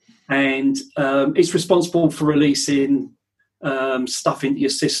brain, and it's responsible for releasing stuff into your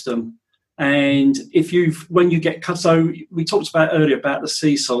system. And when you get cut, so we talked about earlier about the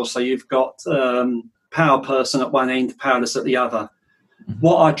seesaw. So you've got power person at one end, powerless at the other.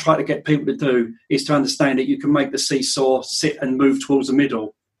 What I try to get people to do is to understand that you can make the seesaw sit and move towards the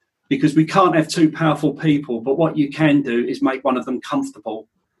middle, because we can't have two powerful people, but what you can do is make one of them comfortable.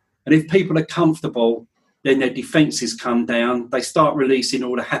 And if people are comfortable, then their defences come down, they start releasing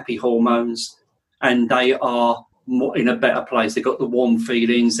all the happy hormones, and they are more in a better place. They've got the warm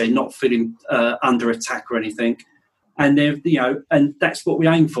feelings, they're not feeling under attack or anything. And and that's what we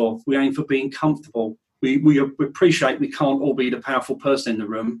aim for. We aim for being comfortable. We appreciate we can't all be the powerful person in the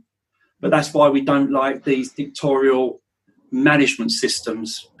room, but that's why we don't like these dictatorial management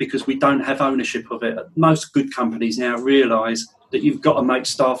systems, because we don't have ownership of it. Most good companies now realise that you've got to make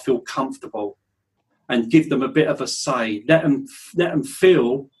staff feel comfortable and give them a bit of a say. Let them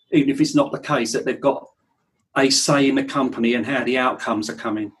feel, even if it's not the case, that they've got a say in the company and how the outcomes are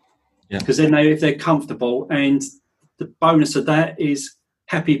coming. Because then if they're comfortable, and the bonus of that is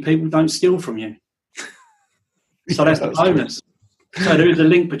happy people don't steal from you. So that's the bonus. True. So there is a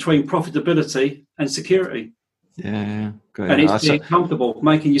link between profitability and security. Yeah. Great. And it's being comfortable,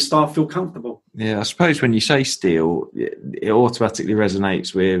 making your staff feel comfortable. Yeah, I suppose when you say steal, it automatically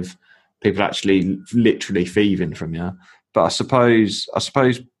resonates with people actually literally thieving from you. But I suppose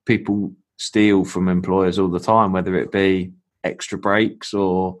people steal from employers all the time, whether it be extra breaks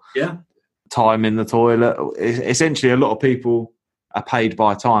or time in the toilet. Essentially, a lot of people are paid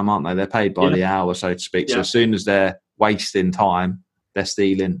by time, aren't they? They're paid by the hour, so to speak. So as soon as they're wasting time, they're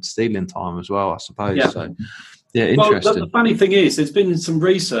stealing time as well, I suppose. Yeah. So, interesting. Well, the funny thing is, there's been some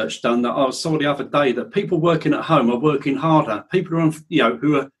research done that I saw the other day that people working at home are working harder. People who are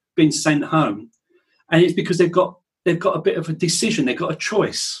who are being sent home, and it's because they've got a bit of a decision. They've got a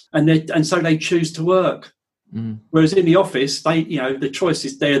choice, and so they choose to work. Whereas in the office, the choice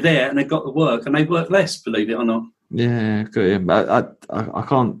is they're there and they've got the work, and they work less, believe it or not. Yeah, good. I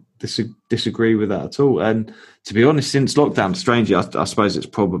can't disagree with that at all. And to be honest, since lockdown, strangely, I suppose it's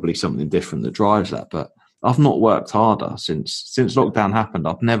probably something different that drives that. But I've not worked harder since lockdown happened.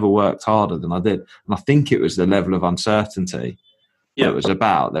 I've never worked harder than I did, and I think it was the level of uncertainty that it was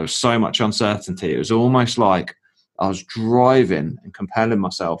about. There was so much uncertainty. It was almost like I was driving and compelling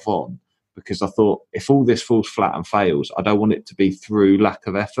myself on, because I thought, if all this falls flat and fails, I don't want it to be through lack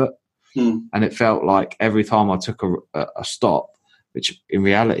of effort. And it felt like every time I took a stop, which in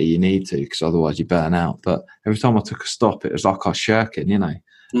reality you need to, because otherwise you burn out. But every time I took a stop, it was like I was shirking,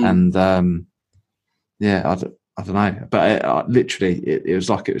 And I don't know. But it was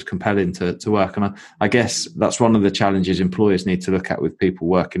like it was compelling to work. And I guess that's one of the challenges employers need to look at with people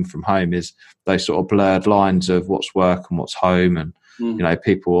working from home, is those sort of blurred lines of what's work and what's home, and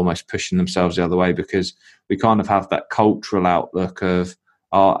people almost pushing themselves the other way, because we kind of have that cultural outlook of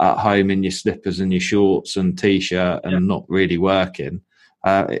at home in your slippers and your shorts and t-shirt and not really working.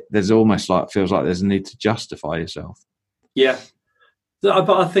 There's almost feels like there's a need to justify yourself. Yeah, but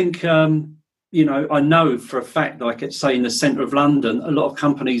I think I know for a fact, like it's say in the centre of London, a lot of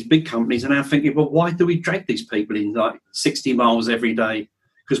companies, big companies, are now thinking, well, why do we drag these people in like 60 miles every day?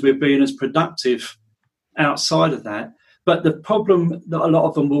 Because we're being as productive outside of that. But the problem that a lot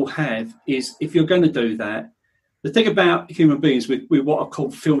of them will have is, if you're going to do that, the thing about human beings, we're what are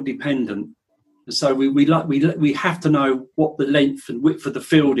called field dependent. So we have to know what the length and width of the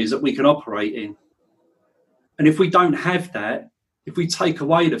field is that we can operate in. And if we don't have that, if we take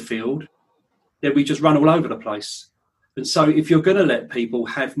away the field, then we just run all over the place. And so if you're going to let people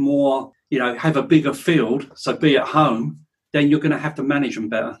have more, have a bigger field, so be at home, then you're going to have to manage them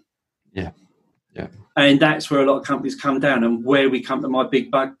better. Yeah. Yeah. And that's where a lot of companies come down. And where we come to my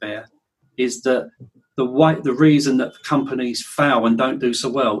big bugbear is that the reason that companies fail and don't do so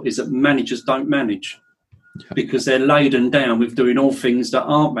well is that managers don't manage, because they're laden down with doing all things that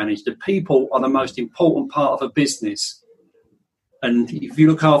aren't managed. The people are the most important part of a business. And if you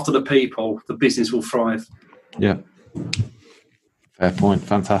look after the people, the business will thrive. Yeah. Fair point.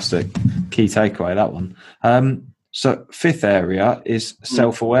 Fantastic. Key takeaway, that one. So fifth area is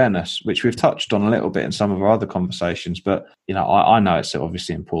self-awareness, which we've touched on a little bit in some of our other conversations, but I know it's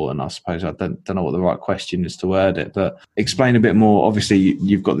obviously important. I suppose I don't know what the right question is to word it, but explain a bit more. Obviously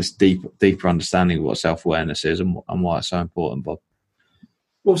you've got this deeper understanding of what self-awareness is and why it's so important, Bob.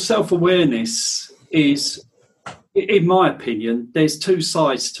 Well, self-awareness is, in my opinion, there's two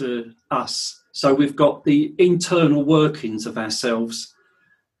sides to us. So we've got the internal workings of ourselves,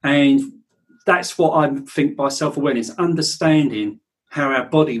 and that's what I think by self-awareness, understanding how our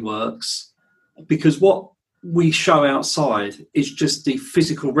body works, because what we show outside is just the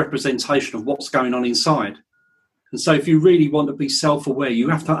physical representation of what's going on inside. And so if you really want to be self-aware, you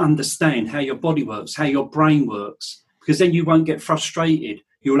have to understand how your body works, how your brain works, because then you won't get frustrated.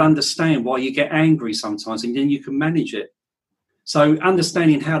 You'll understand why you get angry sometimes, and then you can manage it. So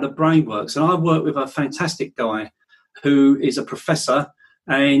understanding how the brain works. And I work with a fantastic guy who is a professor,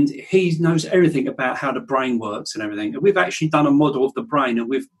 and he knows everything about how the brain works and everything. And we've actually done a model of the brain, and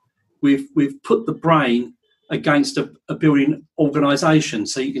we've put the brain against a building organisation,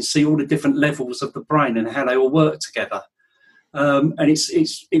 so you can see all the different levels of the brain and how they all work together. And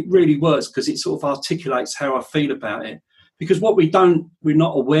it really works because it sort of articulates how I feel about it. Because what we're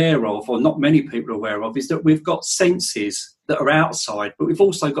not aware of, or not many people are aware of, is that we've got senses that are outside, but we've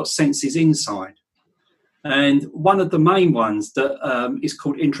also got senses inside. And one of the main ones that is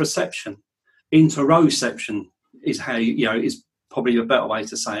called interoception. Interoception is how is probably a better way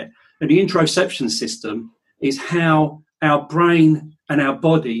to say it. And the interoception system is how our brain and our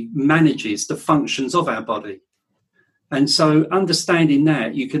body manages the functions of our body. And so understanding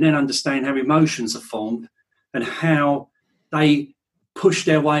that, you can then understand how emotions are formed and how they push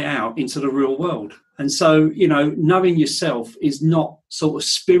their way out into the real world. And so, knowing yourself is not sort of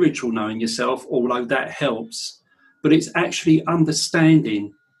spiritual knowing yourself, although that helps, but it's actually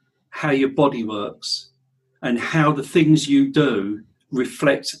understanding how your body works and how the things you do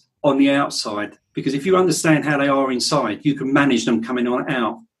reflect on the outside. Because if you understand how they are inside, you can manage them coming on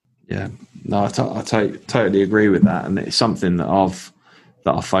out. Yeah, no, I totally agree with that. And it's something that I've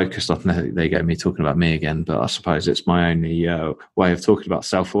focused on. There you go, me talking about me again, but I suppose it's my only way of talking about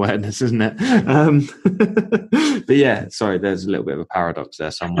self-awareness, isn't it? But yeah, sorry, there's a little bit of a paradox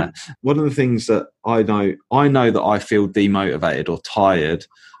there somewhere. One of the things that I know that I feel demotivated or tired,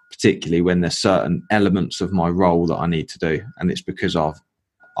 particularly when there's certain elements of my role that I need to do, and it's because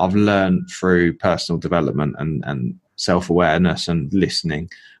I've learned through personal development and self-awareness and listening,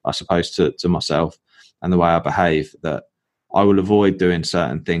 I suppose, to myself and the way I behave, that I will avoid doing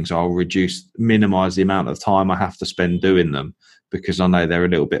certain things. I'll minimize the amount of time I have to spend doing them because I know they're a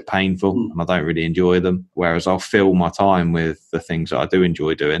little bit painful and I don't really enjoy them. Whereas I'll fill my time with the things that I do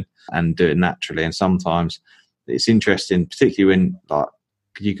enjoy doing and do it naturally. And sometimes it's interesting, particularly when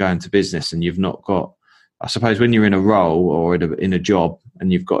you go into business and you've not got, I suppose when you're in a role or in a job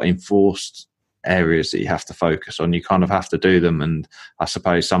and you've got enforced areas that you have to focus on, you kind of have to do them. And I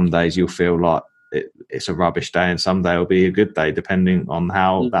suppose some days you'll feel like it's a rubbish day and some day will be a good day, depending on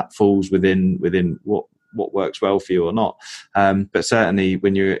how that falls within what works well for you or not. But certainly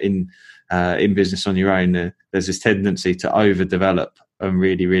when you're in business on your own, there's this tendency to overdevelop and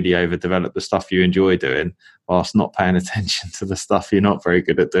really, really overdevelop the stuff you enjoy doing whilst not paying attention to the stuff you're not very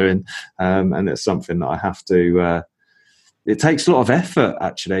good at doing. And it's something that I have to... it takes a lot of effort,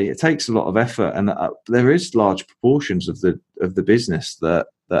 actually. It takes a lot of effort. And there is large proportions of the business that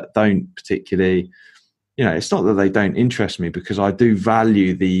don't particularly... it's not that they don't interest me, because I do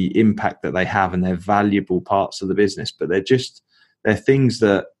value the impact that they have and they're valuable parts of the business, but they're things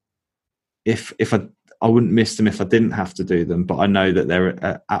that if I wouldn't miss them if I didn't have to do them, but I know that they're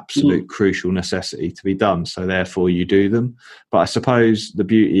an absolute crucial necessity to be done. So therefore you do them. But I suppose the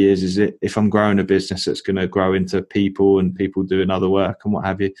beauty is if I'm growing a business that's going to grow into people and people doing other work and what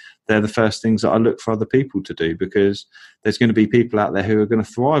have you, they're the first things that I look for other people to do, because there's going to be people out there who are going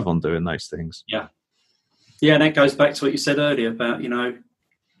to thrive on doing those things. Yeah. Yeah, and that goes back to what you said earlier about,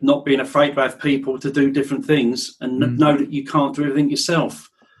 not being afraid to have people to do different things and know that you can't do everything yourself.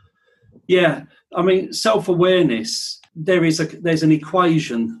 Yeah, I mean, self-awareness, there's an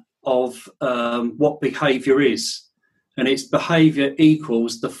equation of what behaviour is, and it's behaviour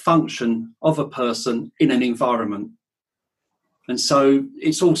equals the function of a person in an environment. And so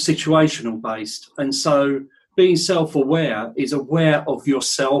it's all situational based. And so being self-aware is aware of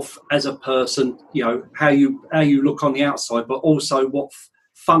yourself as a person, how you look on the outside, but also what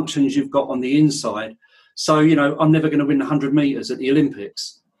functions you've got on the inside. So, I'm never going to win 100 metres at the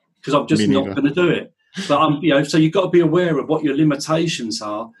Olympics because I'm just not going to do it. But so you've got to be aware of what your limitations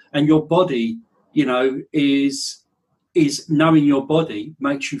are, and your body, is knowing your body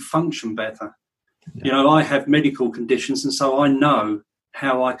makes you function better. Yeah. You know, I have medical conditions, and so I know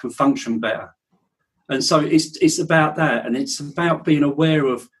how I can function better. And so it's about that, and it's about being aware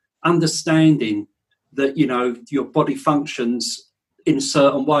of understanding that, you know, your body functions in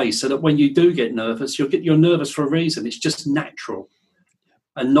certain ways, so that when you do get nervous, you're nervous for a reason. It's just natural,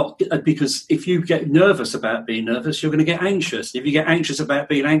 and not because if you get nervous about being nervous, you're going to get anxious. If you get anxious about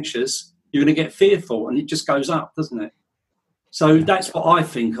being anxious, you're going to get fearful, and it just goes up, doesn't it? So that's what I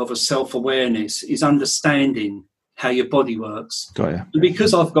think of as self-awareness, is understanding how your body works. Got you. And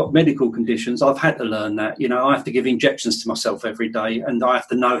because I've got medical conditions, I've had to learn that. You know, I have to give injections to myself every day, and I have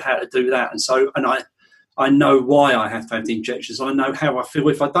to know how to do that. And I know why I have to have the injections. I know how I feel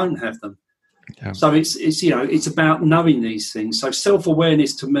if I don't have them. Yeah. So it's you know, it's about knowing these things. So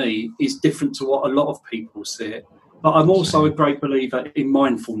self-awareness to me is different to what a lot of people see it. But I'm also a great believer in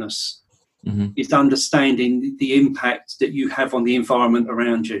mindfulness. Mm-hmm. It's understanding the impact that you have on the environment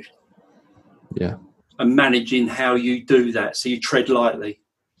around you. Yeah. And managing how you do that, so you tread lightly.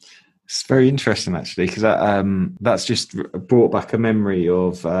 It's very interesting, actually, because that's just brought back a memory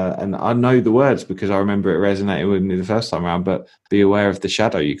of, and I know the words because I remember it resonating with me the first time around, but be aware of the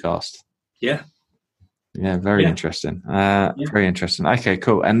shadow you cast. Yeah. Yeah, very interesting. Very interesting. Okay,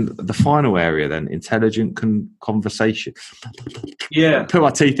 cool. And the final area then, intelligent conversation. Yeah. Put my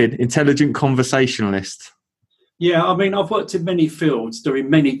teeth in. Intelligent conversationalist. Yeah, I mean, I've worked in many fields doing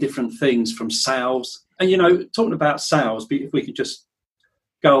many different things, from sales. And, you know, talking about sales, if we could just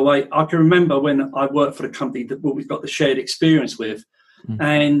go away. I can remember when I worked for the company that we've got the shared experience with,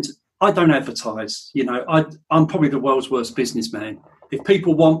 and I don't advertise. You know, I'm probably the world's worst businessman. If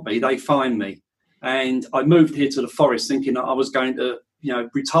people want me, they find me. And I moved here to the forest thinking that I was going to, you know,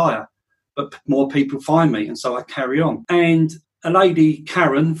 retire, but more people find me, and so I carry on. And a lady,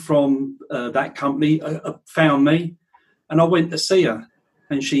 Karen, from that company found me, and I went to see her,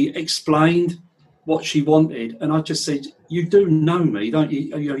 and she explained what she wanted. And I just said, you do know me, don't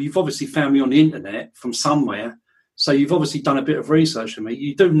you? You know, you've obviously found me on the internet from somewhere, so you've obviously done a bit of research on me.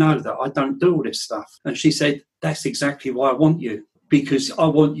 You do know that I don't do all this stuff. And she said, that's exactly why I want you, because I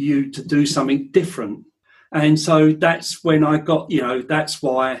want you to do something different. And so that's when I got, you know, that's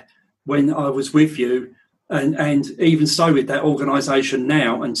why when I was with you, and even so with that organisation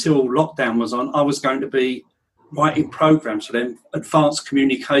now, until lockdown was on, I was going to be writing programs for them, advanced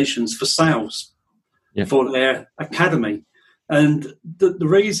communications for sales, for their academy. And the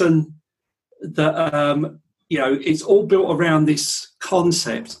reason that, you know, it's all built around this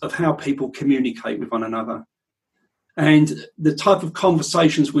concept of how people communicate with one another. And the type of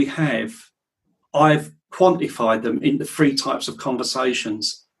conversations we have, I've quantified them into 3 types of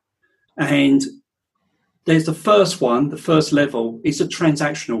conversations. And there's the first one, the first level, is a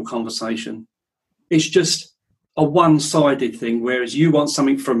transactional conversation. It's just a one-sided thing, whereas you want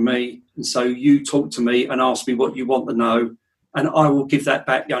something from me, and so you talk to me and ask me what you want to know, and I will give that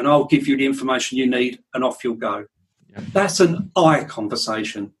back, and I'll give you the information you need, and off you'll go. Yeah. That's an I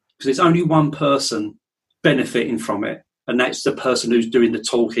conversation, because there's only one person benefiting from it, and that's the person who's doing the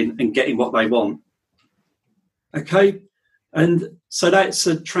talking and getting what they want. Okay? And so that's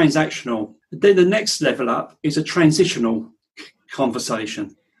a transactional. Then the next level up is a transitional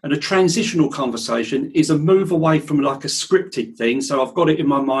conversation. And a transitional conversation is a move away from like a scripted thing. So I've got it in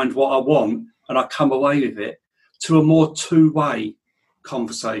my mind what I want and I come away with it, to a more two-way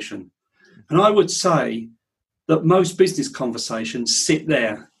conversation. And I would say that most business conversations sit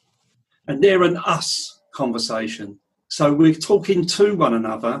there, and they're an us conversation. So we're talking to one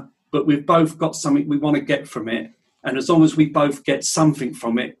another, but we've both got something we want to get from it. And as long as we both get something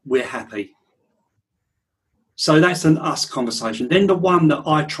from it, we're happy. So that's an us conversation. Then the one that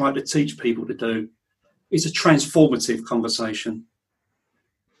I try to teach people to do is a transformative conversation,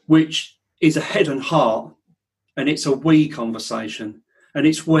 which is a head and heart, and it's a we conversation. And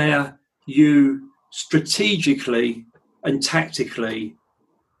it's where you strategically and tactically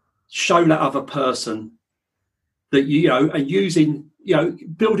show that other person that, you know, and using, you know,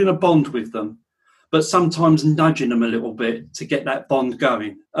 building a bond with them, but sometimes nudging them a little bit to get that bond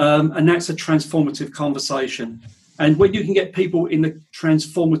going. And that's a transformative conversation. And when you can get people in the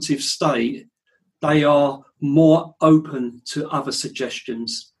transformative state, they are more open to other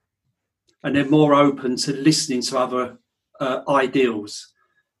suggestions, and they're more open to listening to other ideals.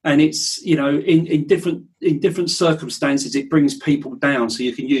 And it's, you know, in different circumstances, it brings people down. So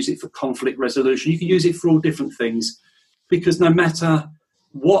you can use it for conflict resolution. You can use it for all different things, because no matter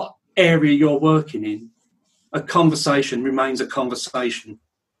what area you're working in, a conversation remains a conversation.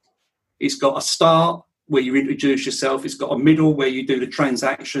 It's got a start where you introduce yourself, it's got a middle where you do the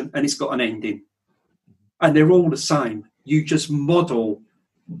transaction, and it's got an ending. And they're all the same. You just model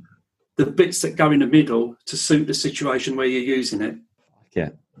the bits that go in the middle to suit the situation where you're using it. Yeah,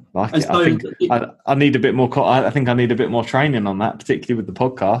 like it. I think I need a bit more. I think I need a bit more training on that, particularly with the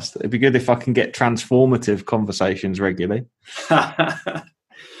podcast. It'd be good if I can get transformative conversations regularly.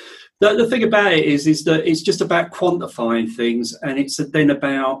 The thing about it is that it's just about quantifying things, and it's then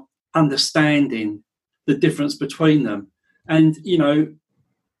about understanding the difference between them. And, you know,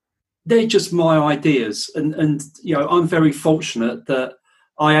 they're just my ideas. And you know, I'm very fortunate that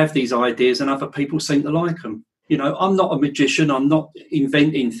I have these ideas and other people seem to like them. You know, I'm not a magician. I'm not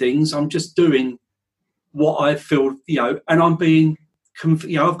inventing things. I'm just doing what I feel, you know, and I'm being,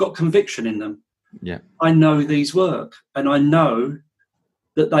 you know, I've got conviction in them. Yeah. I know these work, and I know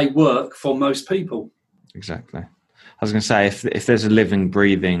that they work for most people. Exactly. I was going to say, if there's a living,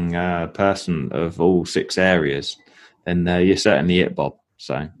 breathing person of all 6 areas, then you're certainly it, Bob.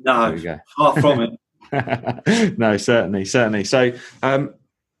 So no, there we go. Far from it. No, certainly. So,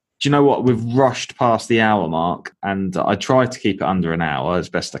 do you know what? We've rushed past the hour mark, and I try to keep it under an hour as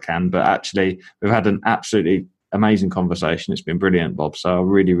best I can. But actually, we've had an absolutely amazing conversation. It's been brilliant, Bob. So I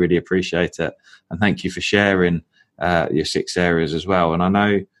really, really appreciate it, and thank you for sharing your 6 areas as well. And I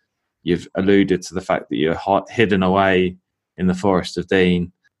know you've alluded to the fact that you're hidden away in the Forest of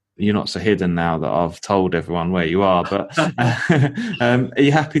Dean. You're not so hidden now that I've told everyone where you are, but are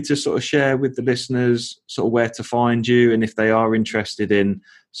you happy to sort of share with the listeners sort of where to find you, and if they are interested in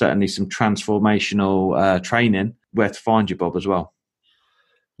certainly some transformational training, where to find you, Bob, as well?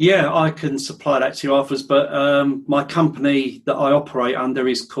 Yeah, I can supply that to you afterwards, but my company that I operate under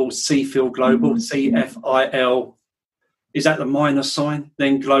is called CFIL Global, CFIL. Is that the minus sign,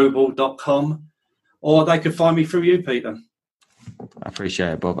 then global.com, or they could find me through you, Peter. I appreciate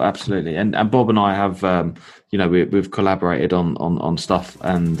it, Bob. Absolutely. And Bob and I have, you know, we've collaborated on stuff,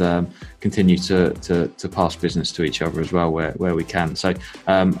 and continue to pass business to each other as well where we can. So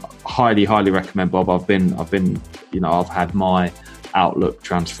highly recommend, Bob. I've been, you know, I've had my outlook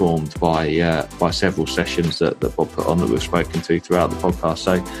transformed by several sessions that Bob put on, that we've spoken to throughout the podcast.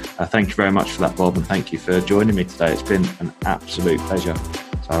 So thank you very much for that, Bob, and thank you for joining me today. It's been an absolute pleasure.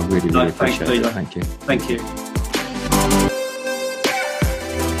 So I really appreciate it. Thank you. Thank you.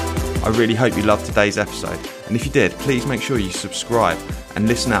 I really hope you loved today's episode, and if you did, please make sure you subscribe and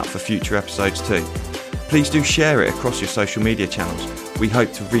listen out for future episodes too. Please do share it across your social media channels. We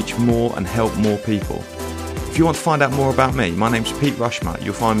hope to reach more and help more people. If you want to find out more about me, my name's Pete Rushmer.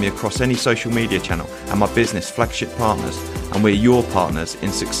 You'll find me across any social media channel, and my business, Flagship Partners, and we're your partners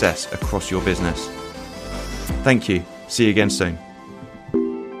in success across your business. Thank you. See you again soon.